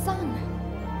like the sun,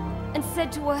 and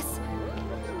said to us,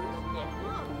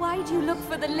 "Why do you look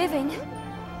for the living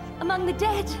among the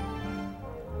dead?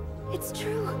 It's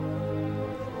true."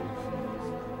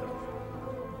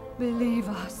 Believe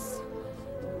us.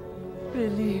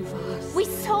 Believe us. We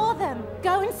saw them.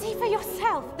 Go and see for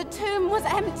yourself. The tomb was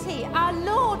empty. Our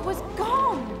Lord was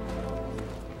gone.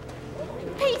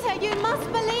 Peter, you must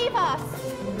believe us.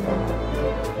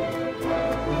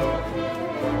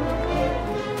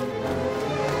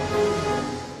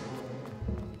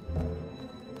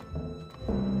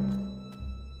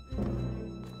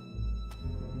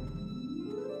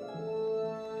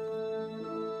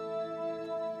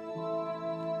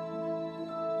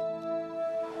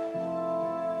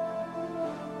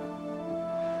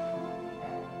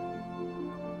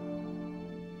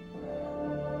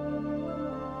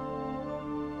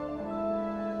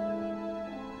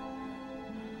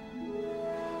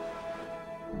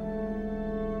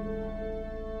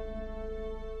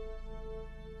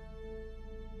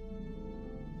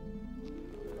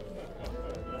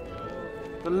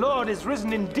 The Lord is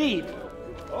risen indeed.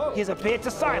 He has appeared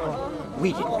to Simon.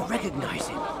 We didn't recognize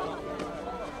him.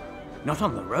 Not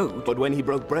on the road. But when he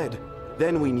broke bread,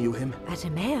 then we knew him. At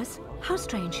Emmaus? How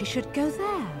strange he should go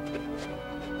there.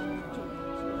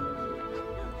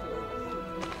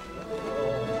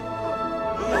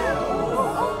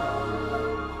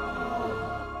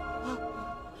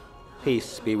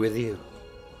 Peace be with you.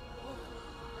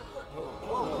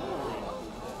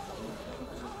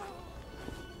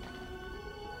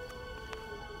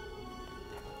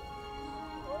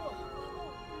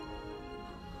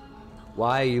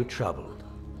 Why are you troubled?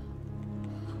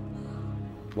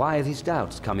 Why are these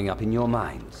doubts coming up in your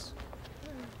minds?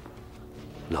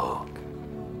 Look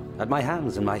at my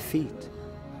hands and my feet,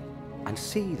 and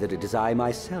see that it is I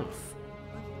myself.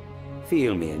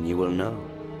 Feel me and you will know.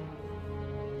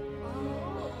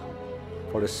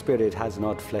 For a spirit has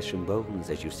not flesh and bones,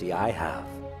 as you see I have.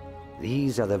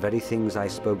 These are the very things I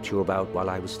spoke to you about while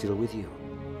I was still with you.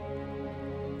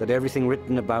 That everything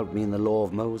written about me in the law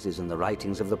of Moses and the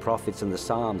writings of the prophets and the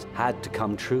Psalms had to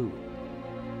come true.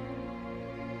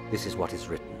 This is what is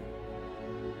written.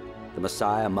 The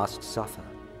Messiah must suffer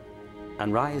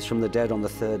and rise from the dead on the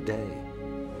third day.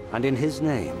 And in his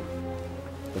name,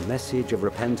 the message of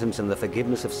repentance and the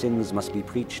forgiveness of sins must be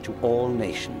preached to all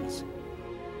nations,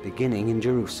 beginning in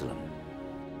Jerusalem.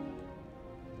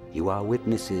 You are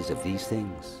witnesses of these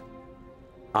things.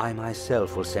 I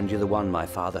myself will send you the one my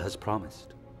Father has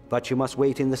promised. But you must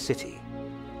wait in the city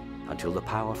until the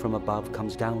power from above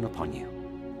comes down upon you.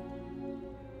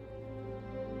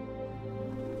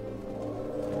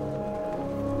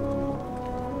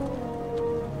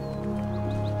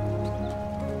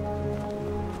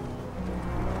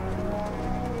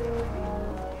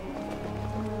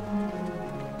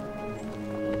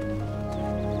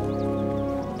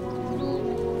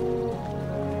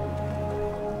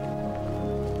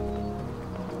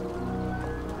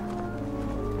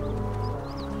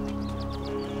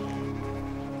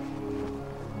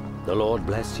 The Lord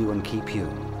bless you and keep you.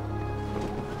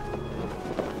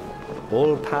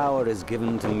 All power is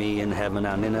given to me in heaven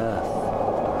and in earth.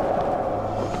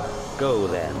 Go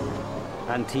then,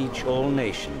 and teach all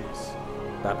nations,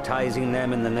 baptizing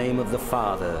them in the name of the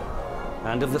Father,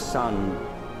 and of the Son,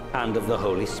 and of the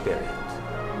Holy Spirit,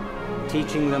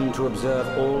 teaching them to observe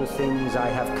all things I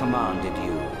have commanded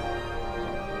you.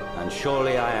 And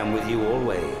surely I am with you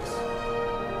always,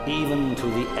 even to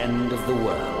the end of the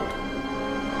world.